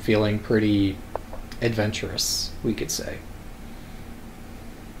 so I'm feeling pretty adventurous, we could say.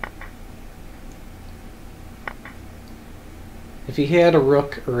 If he had a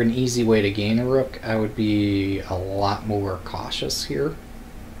rook or an easy way to gain a rook, I would be a lot more cautious here.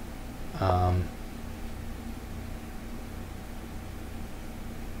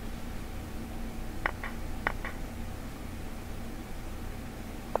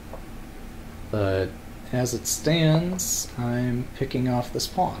 But as it stands, I'm picking off this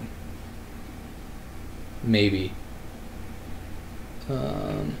pawn. Maybe.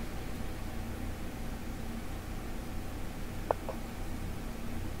 I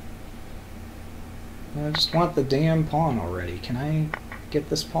just want the damn pawn already. Can I get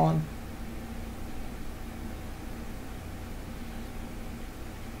this pawn?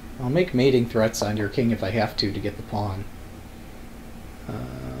 I'll make mating threats on your king if I have to get the pawn.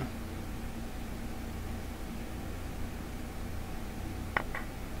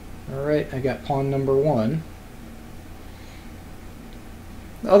 Alright, I got pawn number 1.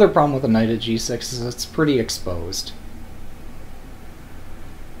 The other problem with a knight at g6 is it's pretty exposed.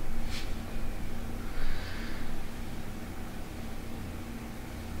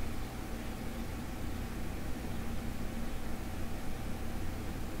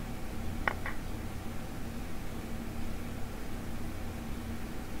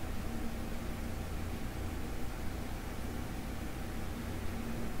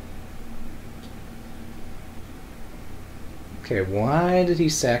 Okay, why did he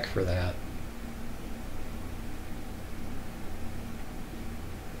sack for that?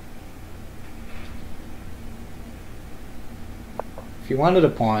 If you wanted a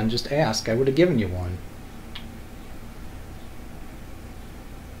pawn, just ask. I would have given you one.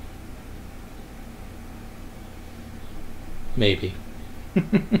 Maybe.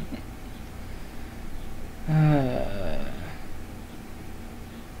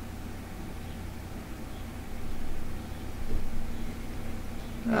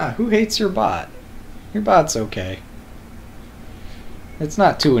 Who hates your bot? Your bot's okay. It's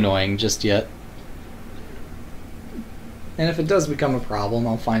not too annoying just yet. And if it does become a problem,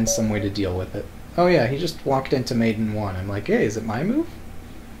 I'll find some way to deal with it. Oh yeah, he just walked into mate in 1. I'm like, hey, is it my move?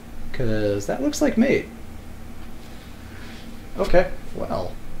 Because that looks like mate. Okay,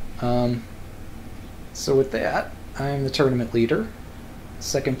 well. So with that, I'm the tournament leader.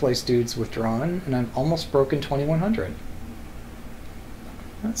 Second place dude's withdrawn, and I've almost broken 2100.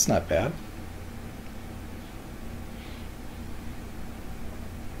 That's not bad.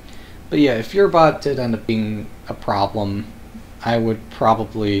 But yeah, if your bot did end up being a problem, I would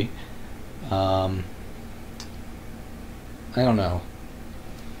probably, I don't know.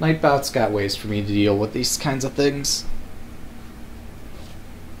 Nightbot's got ways for me to deal with these kinds of things.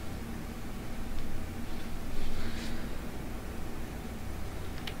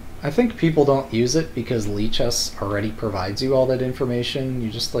 I think people don't use it because lichess already provides you all that information. You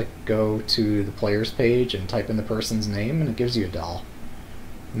just like go to the player's page and type in the person's name and it gives you a doll.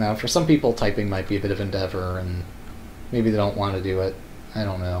 Now for some people typing might be a bit of endeavor and maybe they don't want to do it. I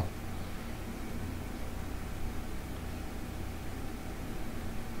don't know.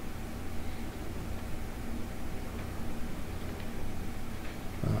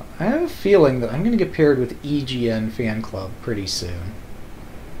 I have a feeling that I'm going to get paired with EGN Fan Club pretty soon.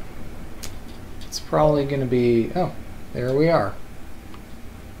 It's probably going to be... oh, there we are.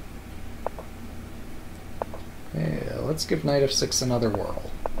 Yeah, let's give Knight f6 another whirl.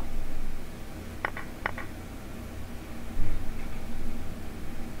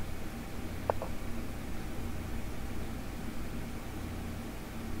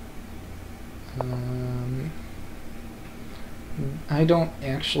 I don't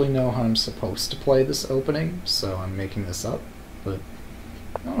actually know how I'm supposed to play this opening, so I'm making this up, but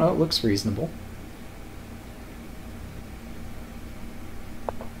I don't know, it looks reasonable.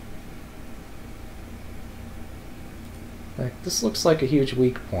 Like, this looks like a huge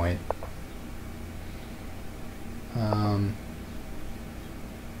weak point.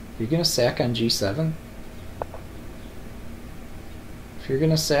 You're gonna sack on g7? If you're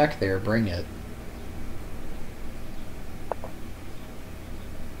gonna sack there, bring it.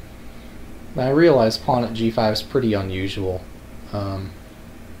 Now, I realize pawn at g5 is pretty unusual,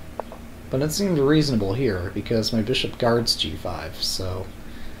 but it seemed reasonable here because my bishop guards g5, so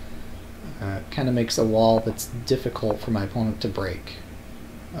it kind of makes a wall that's difficult for my opponent to break,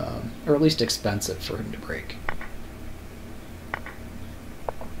 or at least expensive for him to break.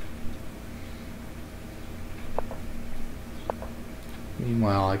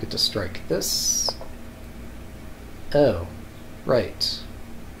 Meanwhile, I get to strike this. Oh, right.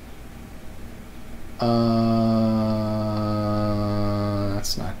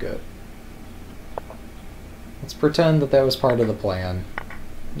 That's not good. Let's pretend that that was part of the plan.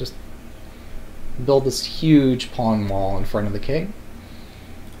 Just build this huge pawn wall in front of the king.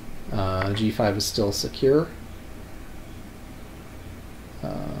 G5 is still secure.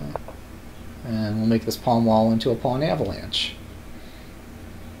 And we'll make this pawn wall into a pawn avalanche.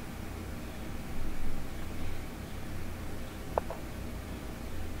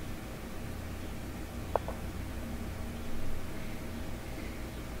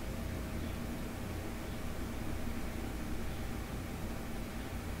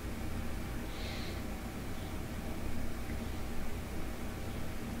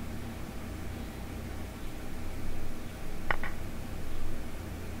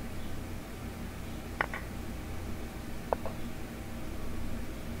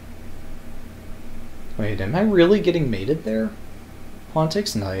 Wait, am I really getting mated there? Pawn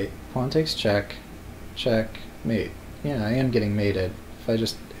takes knight, pawn takes check, check, mate. Yeah, I am getting mated if I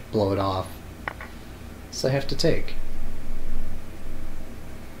just blow it off. So I have to take.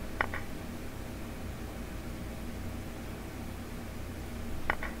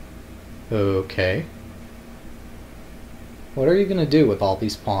 Okay. What are you gonna do with all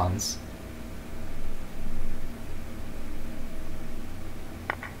these pawns?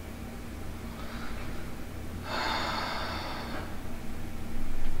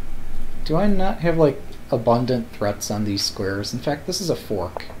 Do I not have, like, abundant threats on these squares? In fact, this is a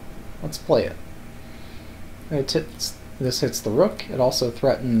fork. Let's play it. This hits the rook. It also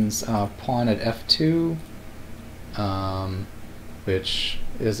threatens pawn at f2, which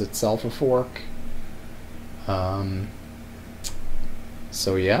is itself a fork.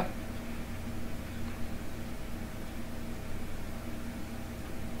 So yeah.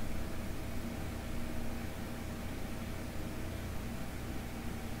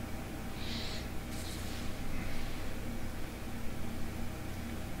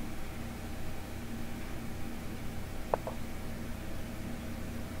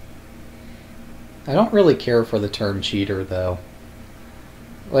 I don't really care for the term cheater, though.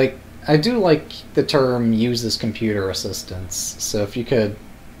 Like, I do like the term uses computer assistance, so if you could,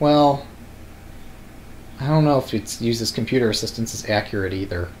 well, I don't know if it's uses computer assistance is accurate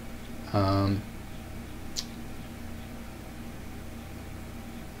either.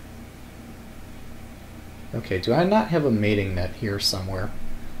 Okay, do I not have a mating net here somewhere?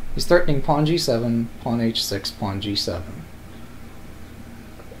 He's threatening pawn g7, pawn h6, pawn g7.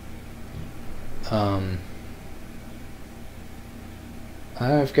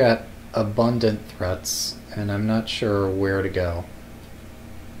 I've got abundant threats, and I'm not sure where to go.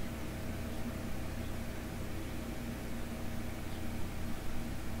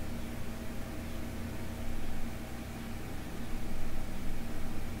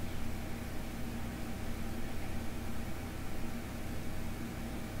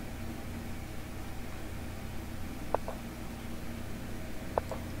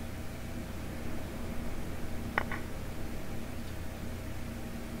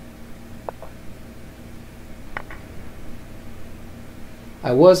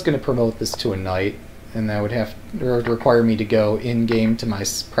 I was going to promote this to a knight, and that would require me to go in-game to my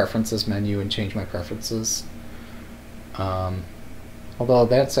preferences menu and change my preferences. Although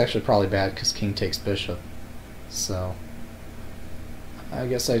that's actually probably bad because king takes bishop. So I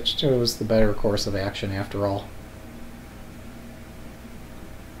guess I chose the better course of action after all.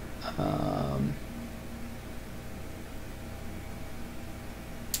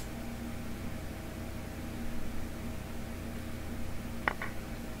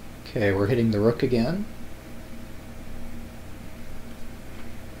 Okay, we're hitting the rook again.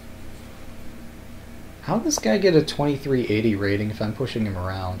 How did this guy get a 2380 rating if I'm pushing him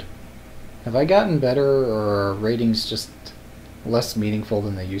around? Have I gotten better, or are ratings just less meaningful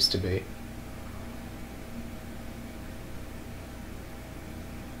than they used to be?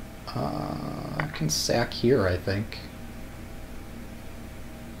 I can sack here, I think.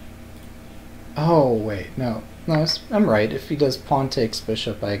 Oh, wait, no. No, I'm right. If he does pawn takes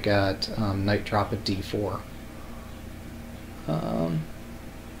bishop, I got knight drop at d4.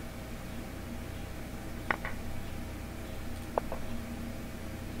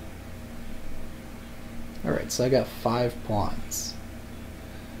 Alright, so I got 5 pawns.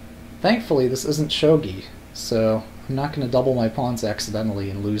 Thankfully, this isn't shogi, so I'm not going to double my pawns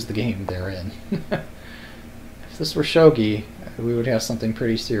accidentally and lose the game therein. If this were shogi, we would have something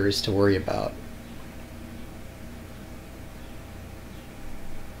pretty serious to worry about.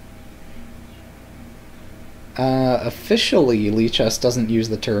 Officially, lichess doesn't use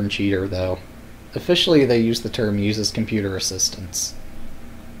the term cheater, though. Officially, they use the term uses computer assistance.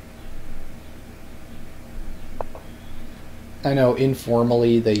 I know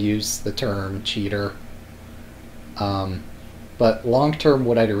informally they use the term cheater. But long-term,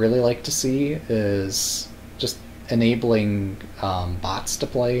 what I'd really like to see is just enabling bots to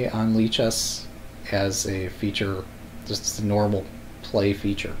play on lichess as a feature, just a normal play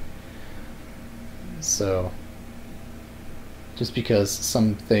feature. So just because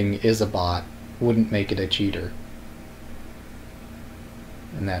something is a bot wouldn't make it a cheater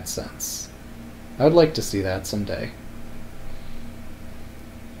in that sense. I would like to see that someday.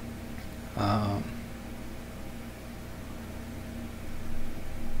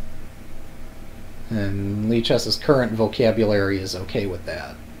 And lichess's current vocabulary is okay with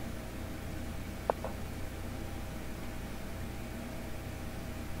that.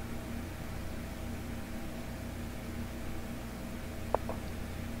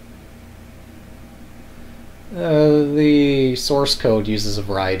 The source code uses a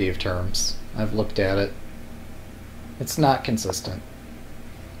variety of terms. I've looked at it. It's not consistent.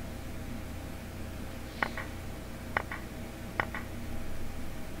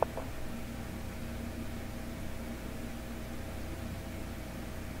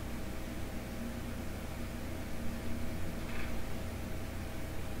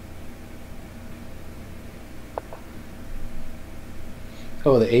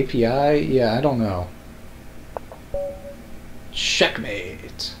 Oh, the API? Yeah, I don't know.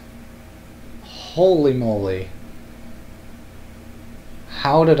 Checkmate. Holy moly.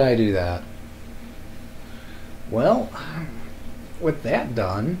 How did I do that? Well, with that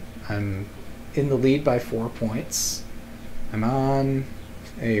done, I'm in the lead by 4 points. I'm on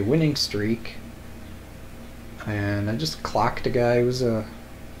a winning streak. And I just clocked a guy who was a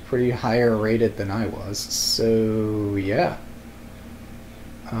pretty higher rated than I was. So, yeah.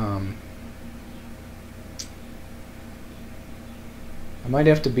 I might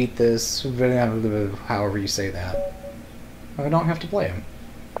have to beat this, however you say that. I don't have to play him.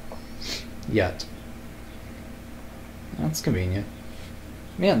 Yet. That's convenient.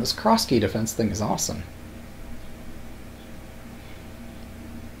 Man, this cross-key defense thing is awesome.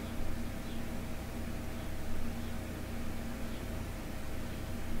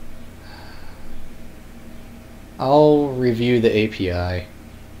 I'll review the API.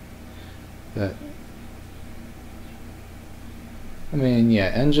 But I mean, yeah,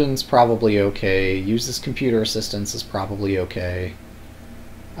 engine's probably okay. Uses computer assistance is probably okay.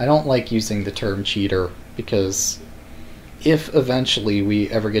 I don't like using the term cheater because if eventually we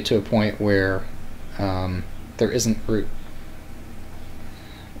ever get to a point where there isn't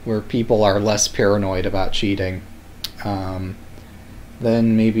where people are less paranoid about cheating,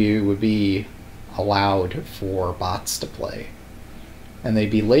 then maybe it would be allowed for bots to play. And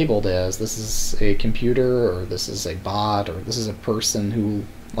they'd be labeled as this is a computer, or this is a bot, or this is a person who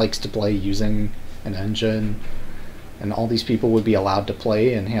likes to play using an engine. And all these people would be allowed to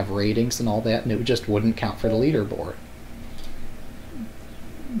play and have ratings and all that, and it just wouldn't count for the leaderboard.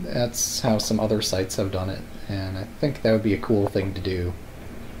 That's how some other sites have done it, and I think that would be a cool thing to do.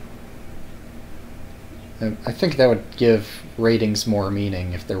 I think that would give ratings more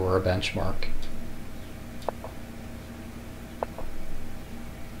meaning if there were a benchmark.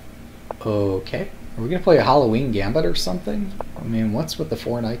 Okay, are we going to play a Halloween Gambit or something? I mean, what's with the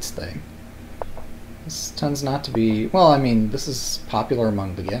 4 Knights thing? This tends not to be... Well, I mean, this is popular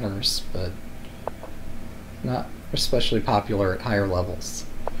among beginners, but not especially popular at higher levels.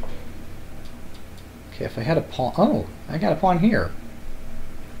 Okay, if I had a pawn... Oh, I got a pawn here.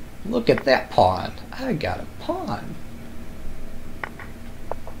 Look at that pawn. I got a pawn.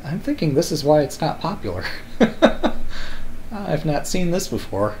 I'm thinking this is why it's not popular. I've not seen this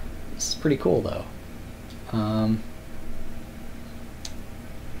before. This is pretty cool, though.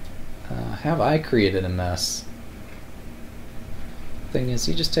 Have I created a mess? Thing is,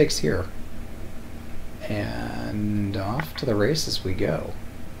 he just takes here. And off to the races we go.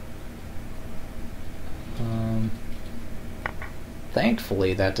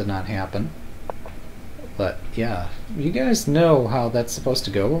 Thankfully, that did not happen. But, yeah, you guys know how that's supposed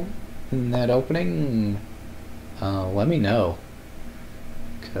to go in that opening? Let me know.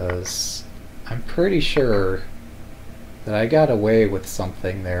 Because I'm pretty sure that I got away with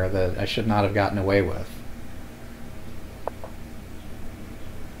something there that I should not have gotten away with.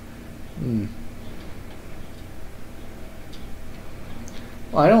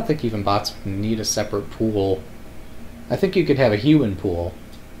 Well, I don't think even bots need a separate pool. I think you could have a human pool.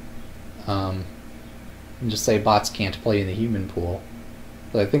 And just say bots can't play in the human pool.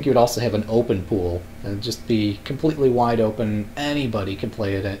 But I think you would also have an open pool. It'd just be completely wide open. Anybody can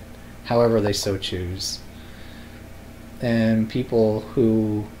play it however they so choose. And people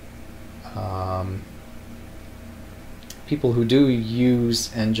who do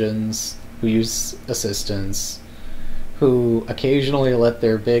use engines, who use assistants, who occasionally let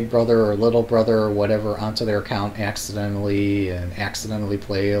their big brother or little brother or whatever onto their account accidentally and accidentally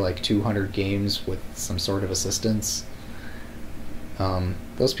play like 200 games with some sort of assistance.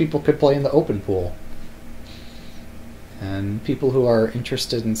 Those people could play in the open pool. And people who are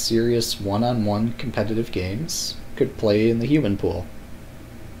interested in serious one-on-one competitive games could play in the human pool.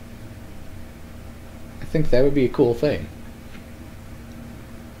 I think that would be a cool thing.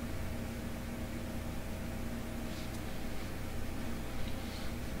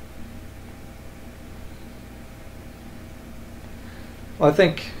 Well, I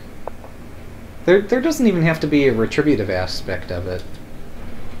think there doesn't even have to be a retributive aspect of it.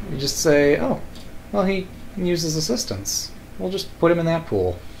 You just say, oh, well, he uses assistance. We'll just put him in that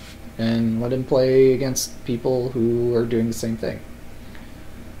pool and let him play against people who are doing the same thing.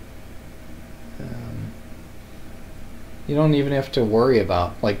 You don't even have to worry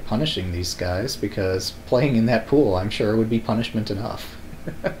about like punishing these guys, because playing in that pool, I'm sure, would be punishment enough.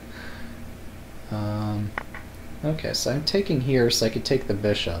 Okay, so I'm taking here so I could take the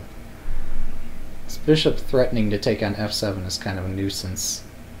bishop. This bishop threatening to take on f7 is kind of a nuisance.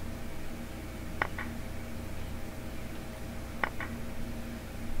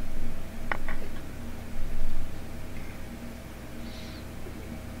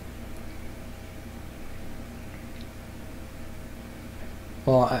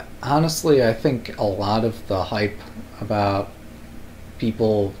 Well, honestly, I think a lot of the hype about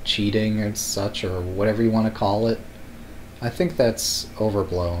people cheating and such, or whatever you want to call it, I think that's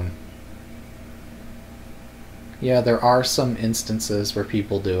overblown. Yeah, there are some instances where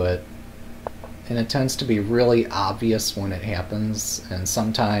people do it, and it tends to be really obvious when it happens, and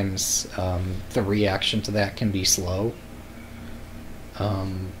sometimes the reaction to that can be slow.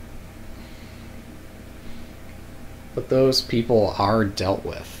 But those people are dealt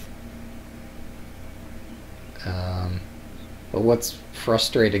with. But what's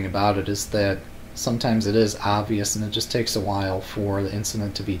frustrating about it is that sometimes it is obvious and it just takes a while for the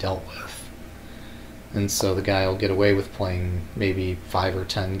incident to be dealt with. And so the guy will get away with playing maybe 5 or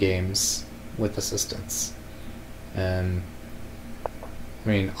 10 games with assistance. And I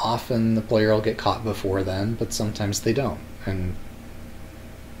mean, often the player will get caught before then, but sometimes they don't. And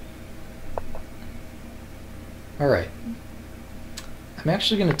Alright. I'm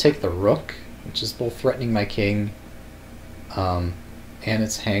actually going to take the rook, which is both threatening my king, and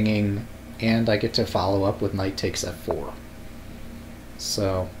it's hanging, and I get to follow up with knight takes f4.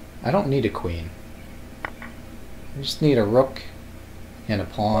 So, I don't need a queen. I just need a rook, and a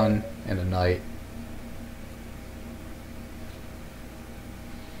pawn, and a knight.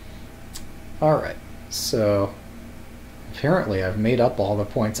 Alright, so apparently I've made up all the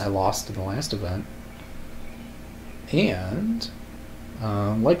points I lost in the last event. And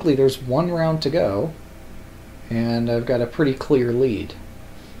likely there's one round to go, and I've got a pretty clear lead.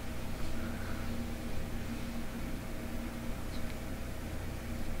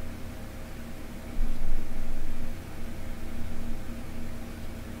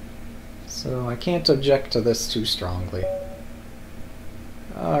 So I can't object to this too strongly.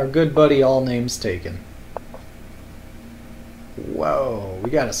 Our good buddy, all names taken. Whoa, we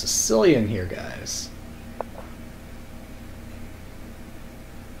got a Sicilian here, guys.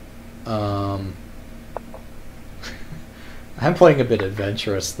 I'm playing a bit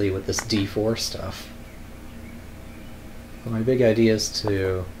adventurously with this d4 stuff. But my big idea is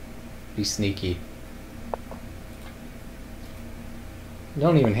to be sneaky. You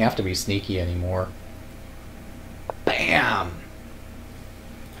don't even have to be sneaky anymore. Bam!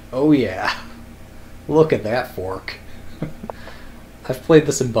 Oh yeah. Look at that fork. I've played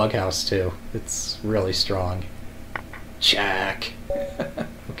this in Bughouse too. It's really strong. Check!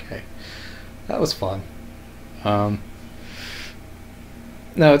 Okay. That was fun.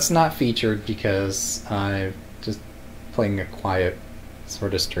 No, it's not featured because I'm just playing a quiet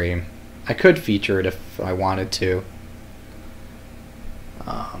sort of stream. I could feature it if I wanted to.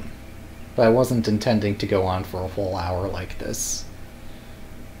 But I wasn't intending to go on for a whole hour like this.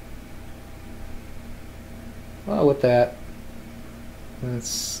 Well, with that,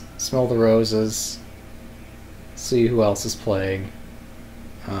 let's smell the roses, see who else is playing.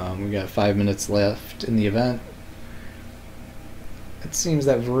 We got 5 minutes left in the event. It seems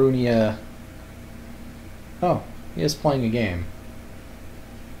that Verunia... Oh, he is playing a game.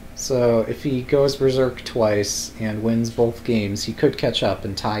 So if he goes berserk twice and wins both games, he could catch up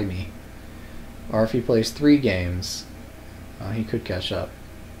and tie me. Or if he plays 3 games, he could catch up.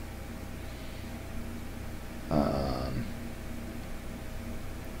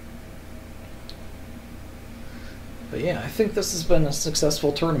 But yeah, I think this has been a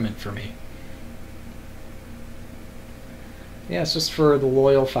successful tournament for me. Yeah, it's just for the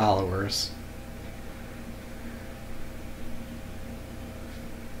loyal followers.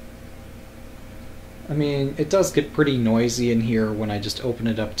 I mean, it does get pretty noisy in here when I just open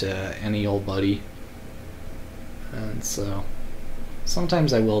it up to any old buddy. And so,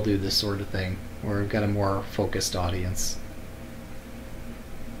 sometimes I will do this sort of thing, where I've got a more focused audience.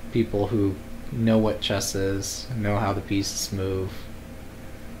 People who know what chess is, know how the pieces move,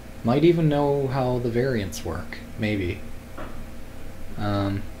 might even know how the variants work, maybe.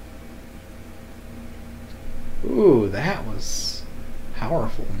 Ooh, that was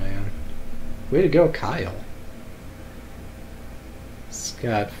powerful, man. Way to go, Kyle. It's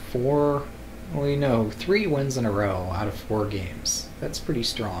got 4, well, no, 3 wins in a row out of 4 games. That's pretty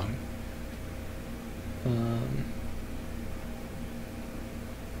strong.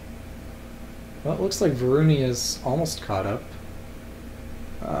 Well, it looks like Verunia's almost caught up.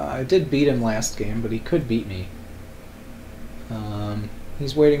 I did beat him last game, but he could beat me.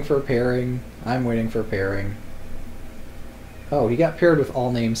 He's waiting for a pairing. I'm waiting for a pairing. Oh, he got paired with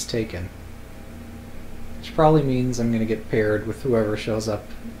all names taken. Which probably means I'm going to get paired with whoever shows up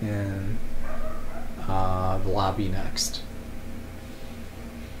in the lobby next.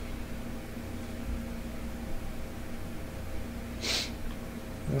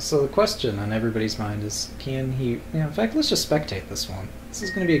 So the question on everybody's mind is, can he... Yeah, in fact, let's just spectate this one. This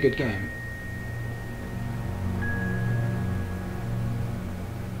is going to be a good game.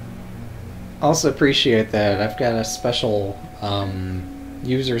 Also appreciate that I've got a special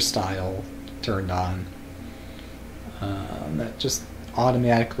user style turned on that just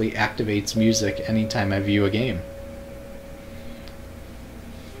automatically activates music anytime I view a game.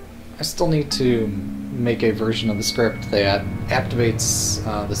 I still need to make a version of the script that activates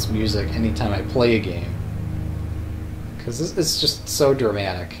this music anytime I play a game, because it's just so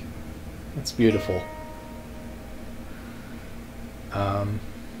dramatic. It's beautiful.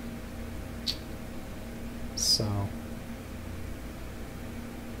 So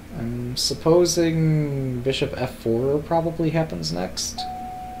I'm supposing bishop f4 probably happens next.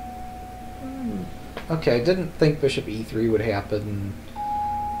 Okay, I didn't think bishop e3 would happen,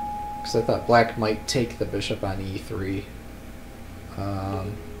 because I thought black might take the bishop on e3.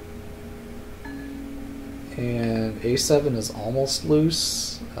 And a7 is almost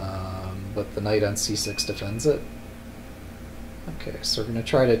loose, but the knight on c6 defends it. Okay, so we're going to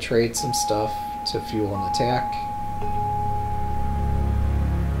try to trade some stuff to fuel an attack.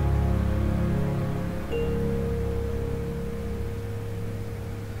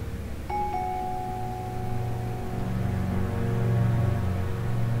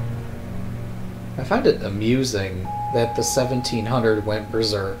 I find it amusing that the 1700 went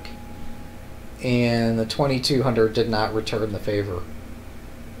berserk and the 2200 did not return the favor.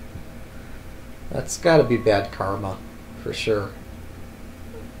 That's gotta be bad karma, for sure.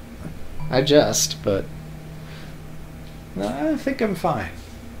 I jest, but I think I'm fine.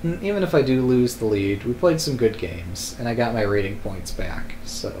 Even if I do lose the lead, we played some good games, and I got my rating points back,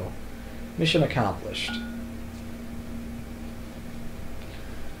 so mission accomplished.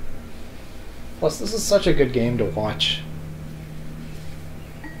 Plus, this is such a good game to watch.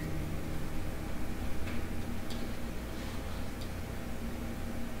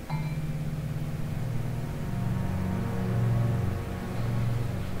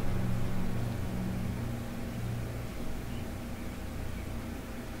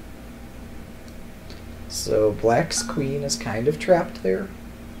 So black's queen is kind of trapped there.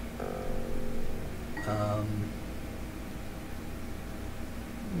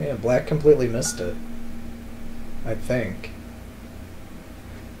 Yeah, black completely missed it, I think.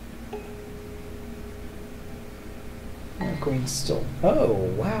 Oh, queen's still... Oh,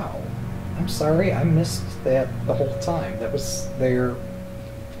 wow. I'm sorry, I missed that the whole time. That was there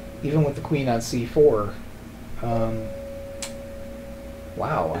even with the queen on c4.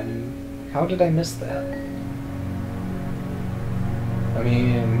 Wow, how did I miss that? I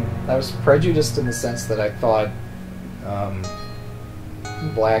mean, I was prejudiced in the sense that I thought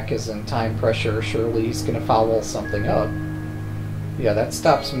black is in time pressure, surely he's going to foul something up. Yeah, that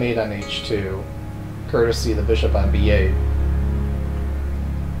stops mate on h2, courtesy the bishop on b8.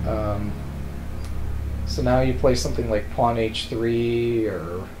 So now you play something like pawn h3,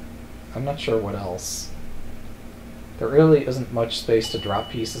 or I'm not sure what else. There really isn't much space to drop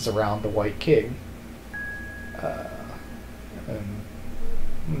pieces around the white king. And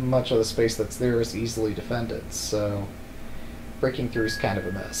much of the space that's there is easily defended, so breaking through is kind of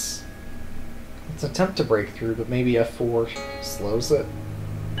a mess. Let's attempt to break through, but maybe f4 slows it.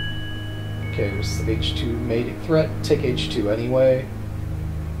 Okay, it was h2 mating threat. Take h2 anyway.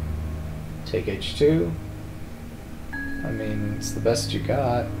 Take h2. I mean, it's the best you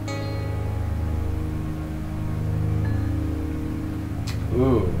got.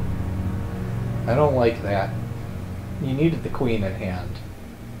 Ooh. I don't like that. You needed the queen in hand.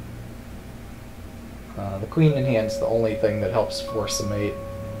 The queen in hand is the only thing that helps force a mate,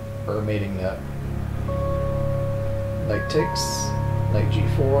 or a mating net. Knight takes, knight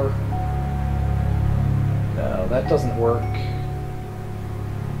g4. No, that doesn't work.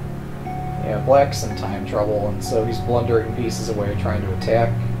 Yeah, black's in time trouble, and so he's blundering pieces away trying to attack.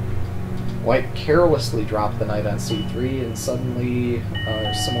 White carelessly dropped the knight on c3, and suddenly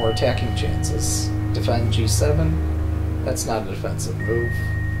there's some more attacking chances. Defend g7. That's not a defensive move.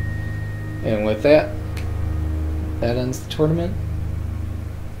 And with that, that ends the tournament.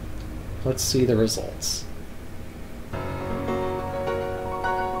 Let's see the results.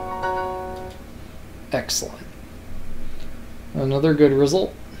 Excellent. Another good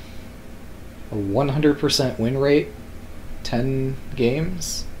result. A 100% win rate, 10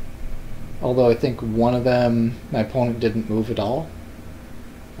 games. Although I think one of them, my opponent didn't move at all.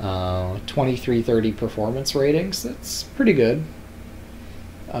 2330 performance ratings, that's pretty good.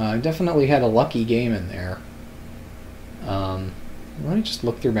 I definitely had a lucky game in there. Let me just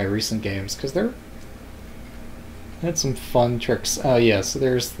look through my recent games, because I had some fun tricks. Oh yeah, so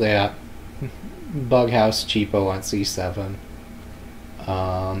there's that. Bughouse cheapo on c7.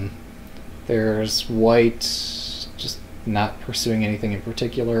 There's white just not pursuing anything in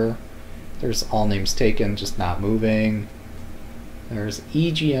particular. There's all names taken, just not moving. There's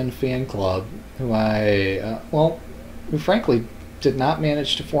EGN Fan Club, who who frankly did not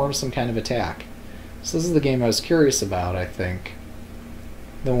manage to form some kind of attack. So this is the game I was curious about, I think.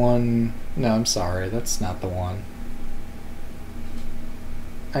 The one... No, I'm sorry, that's not the one.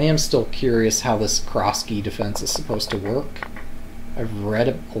 I am still curious how this cross-key defense is supposed to work. I've read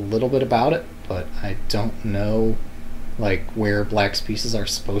a little bit about it, but I don't know like where black's pieces are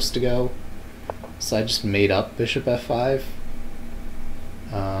supposed to go. So I just made up bishop f5.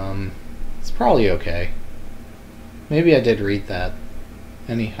 It's probably okay. Maybe I did read that.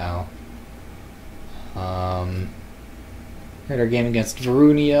 Anyhow. Had our game against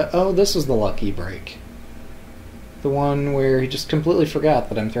Verunia. Oh, this was the lucky break. The one where he just completely forgot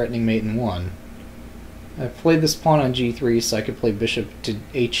that I'm threatening mate in 1. I played this pawn on g3 so I could play bishop to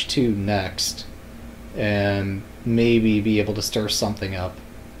h2 next and maybe be able to stir something up.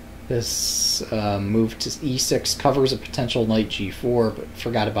 This move to e6 covers a potential knight g4, but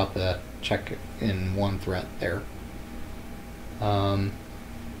forgot about the check in one threat there.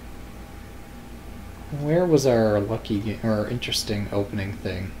 Where was our lucky or interesting opening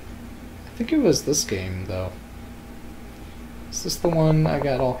thing? I think it was this game, though. Is this the one I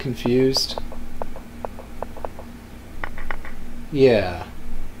got all confused? Yeah.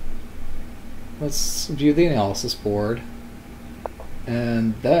 Let's view the analysis board.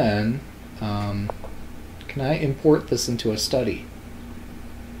 And then, can I import this into a study?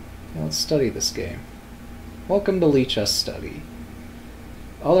 Yeah, let's study this game. Welcome to lichess study.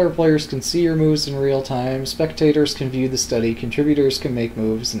 Other players can see your moves in real time, spectators can view the study, contributors can make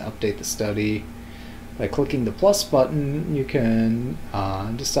moves and update the study. By clicking the plus button, you can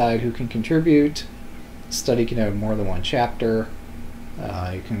decide who can contribute. The study can have more than one chapter.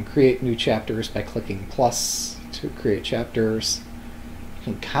 You can create new chapters by clicking plus to create chapters. You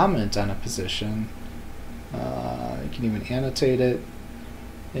can comment on a position. You can even annotate it.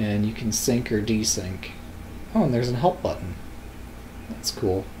 And you can sync or desync. Oh, and there's a help button. That's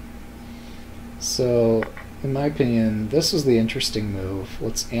cool. So, in my opinion, this was the interesting move.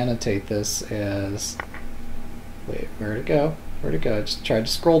 Let's annotate this as... Wait, where'd it go? Where'd it go? I just tried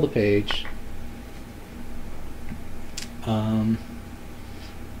to scroll the page.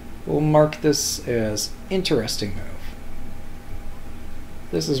 We'll mark this as interesting move.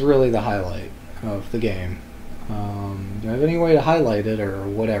 This is really the highlight of the game. Do I have any way to highlight it or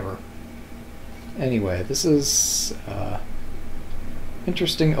whatever? Anyway, this is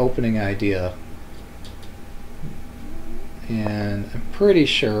interesting opening idea, and I'm pretty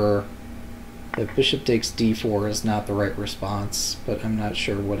sure that bishop takes d4 is not the right response, but I'm not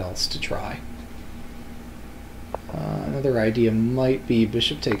sure what else to try. Another idea might be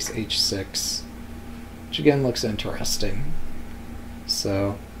bishop takes h6, which again looks interesting.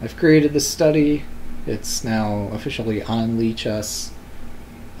 So I've created this study. It's now officially on lichess.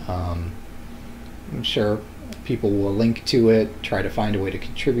 I'm sure people will link to it, try to find a way to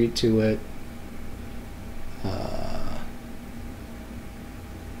contribute to it.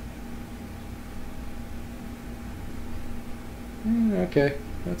 Okay,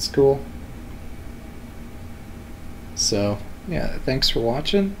 that's cool. So, yeah, thanks for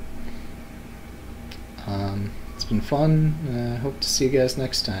watching. It's been fun. Hope to see you guys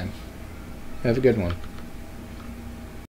next time. Have a good one.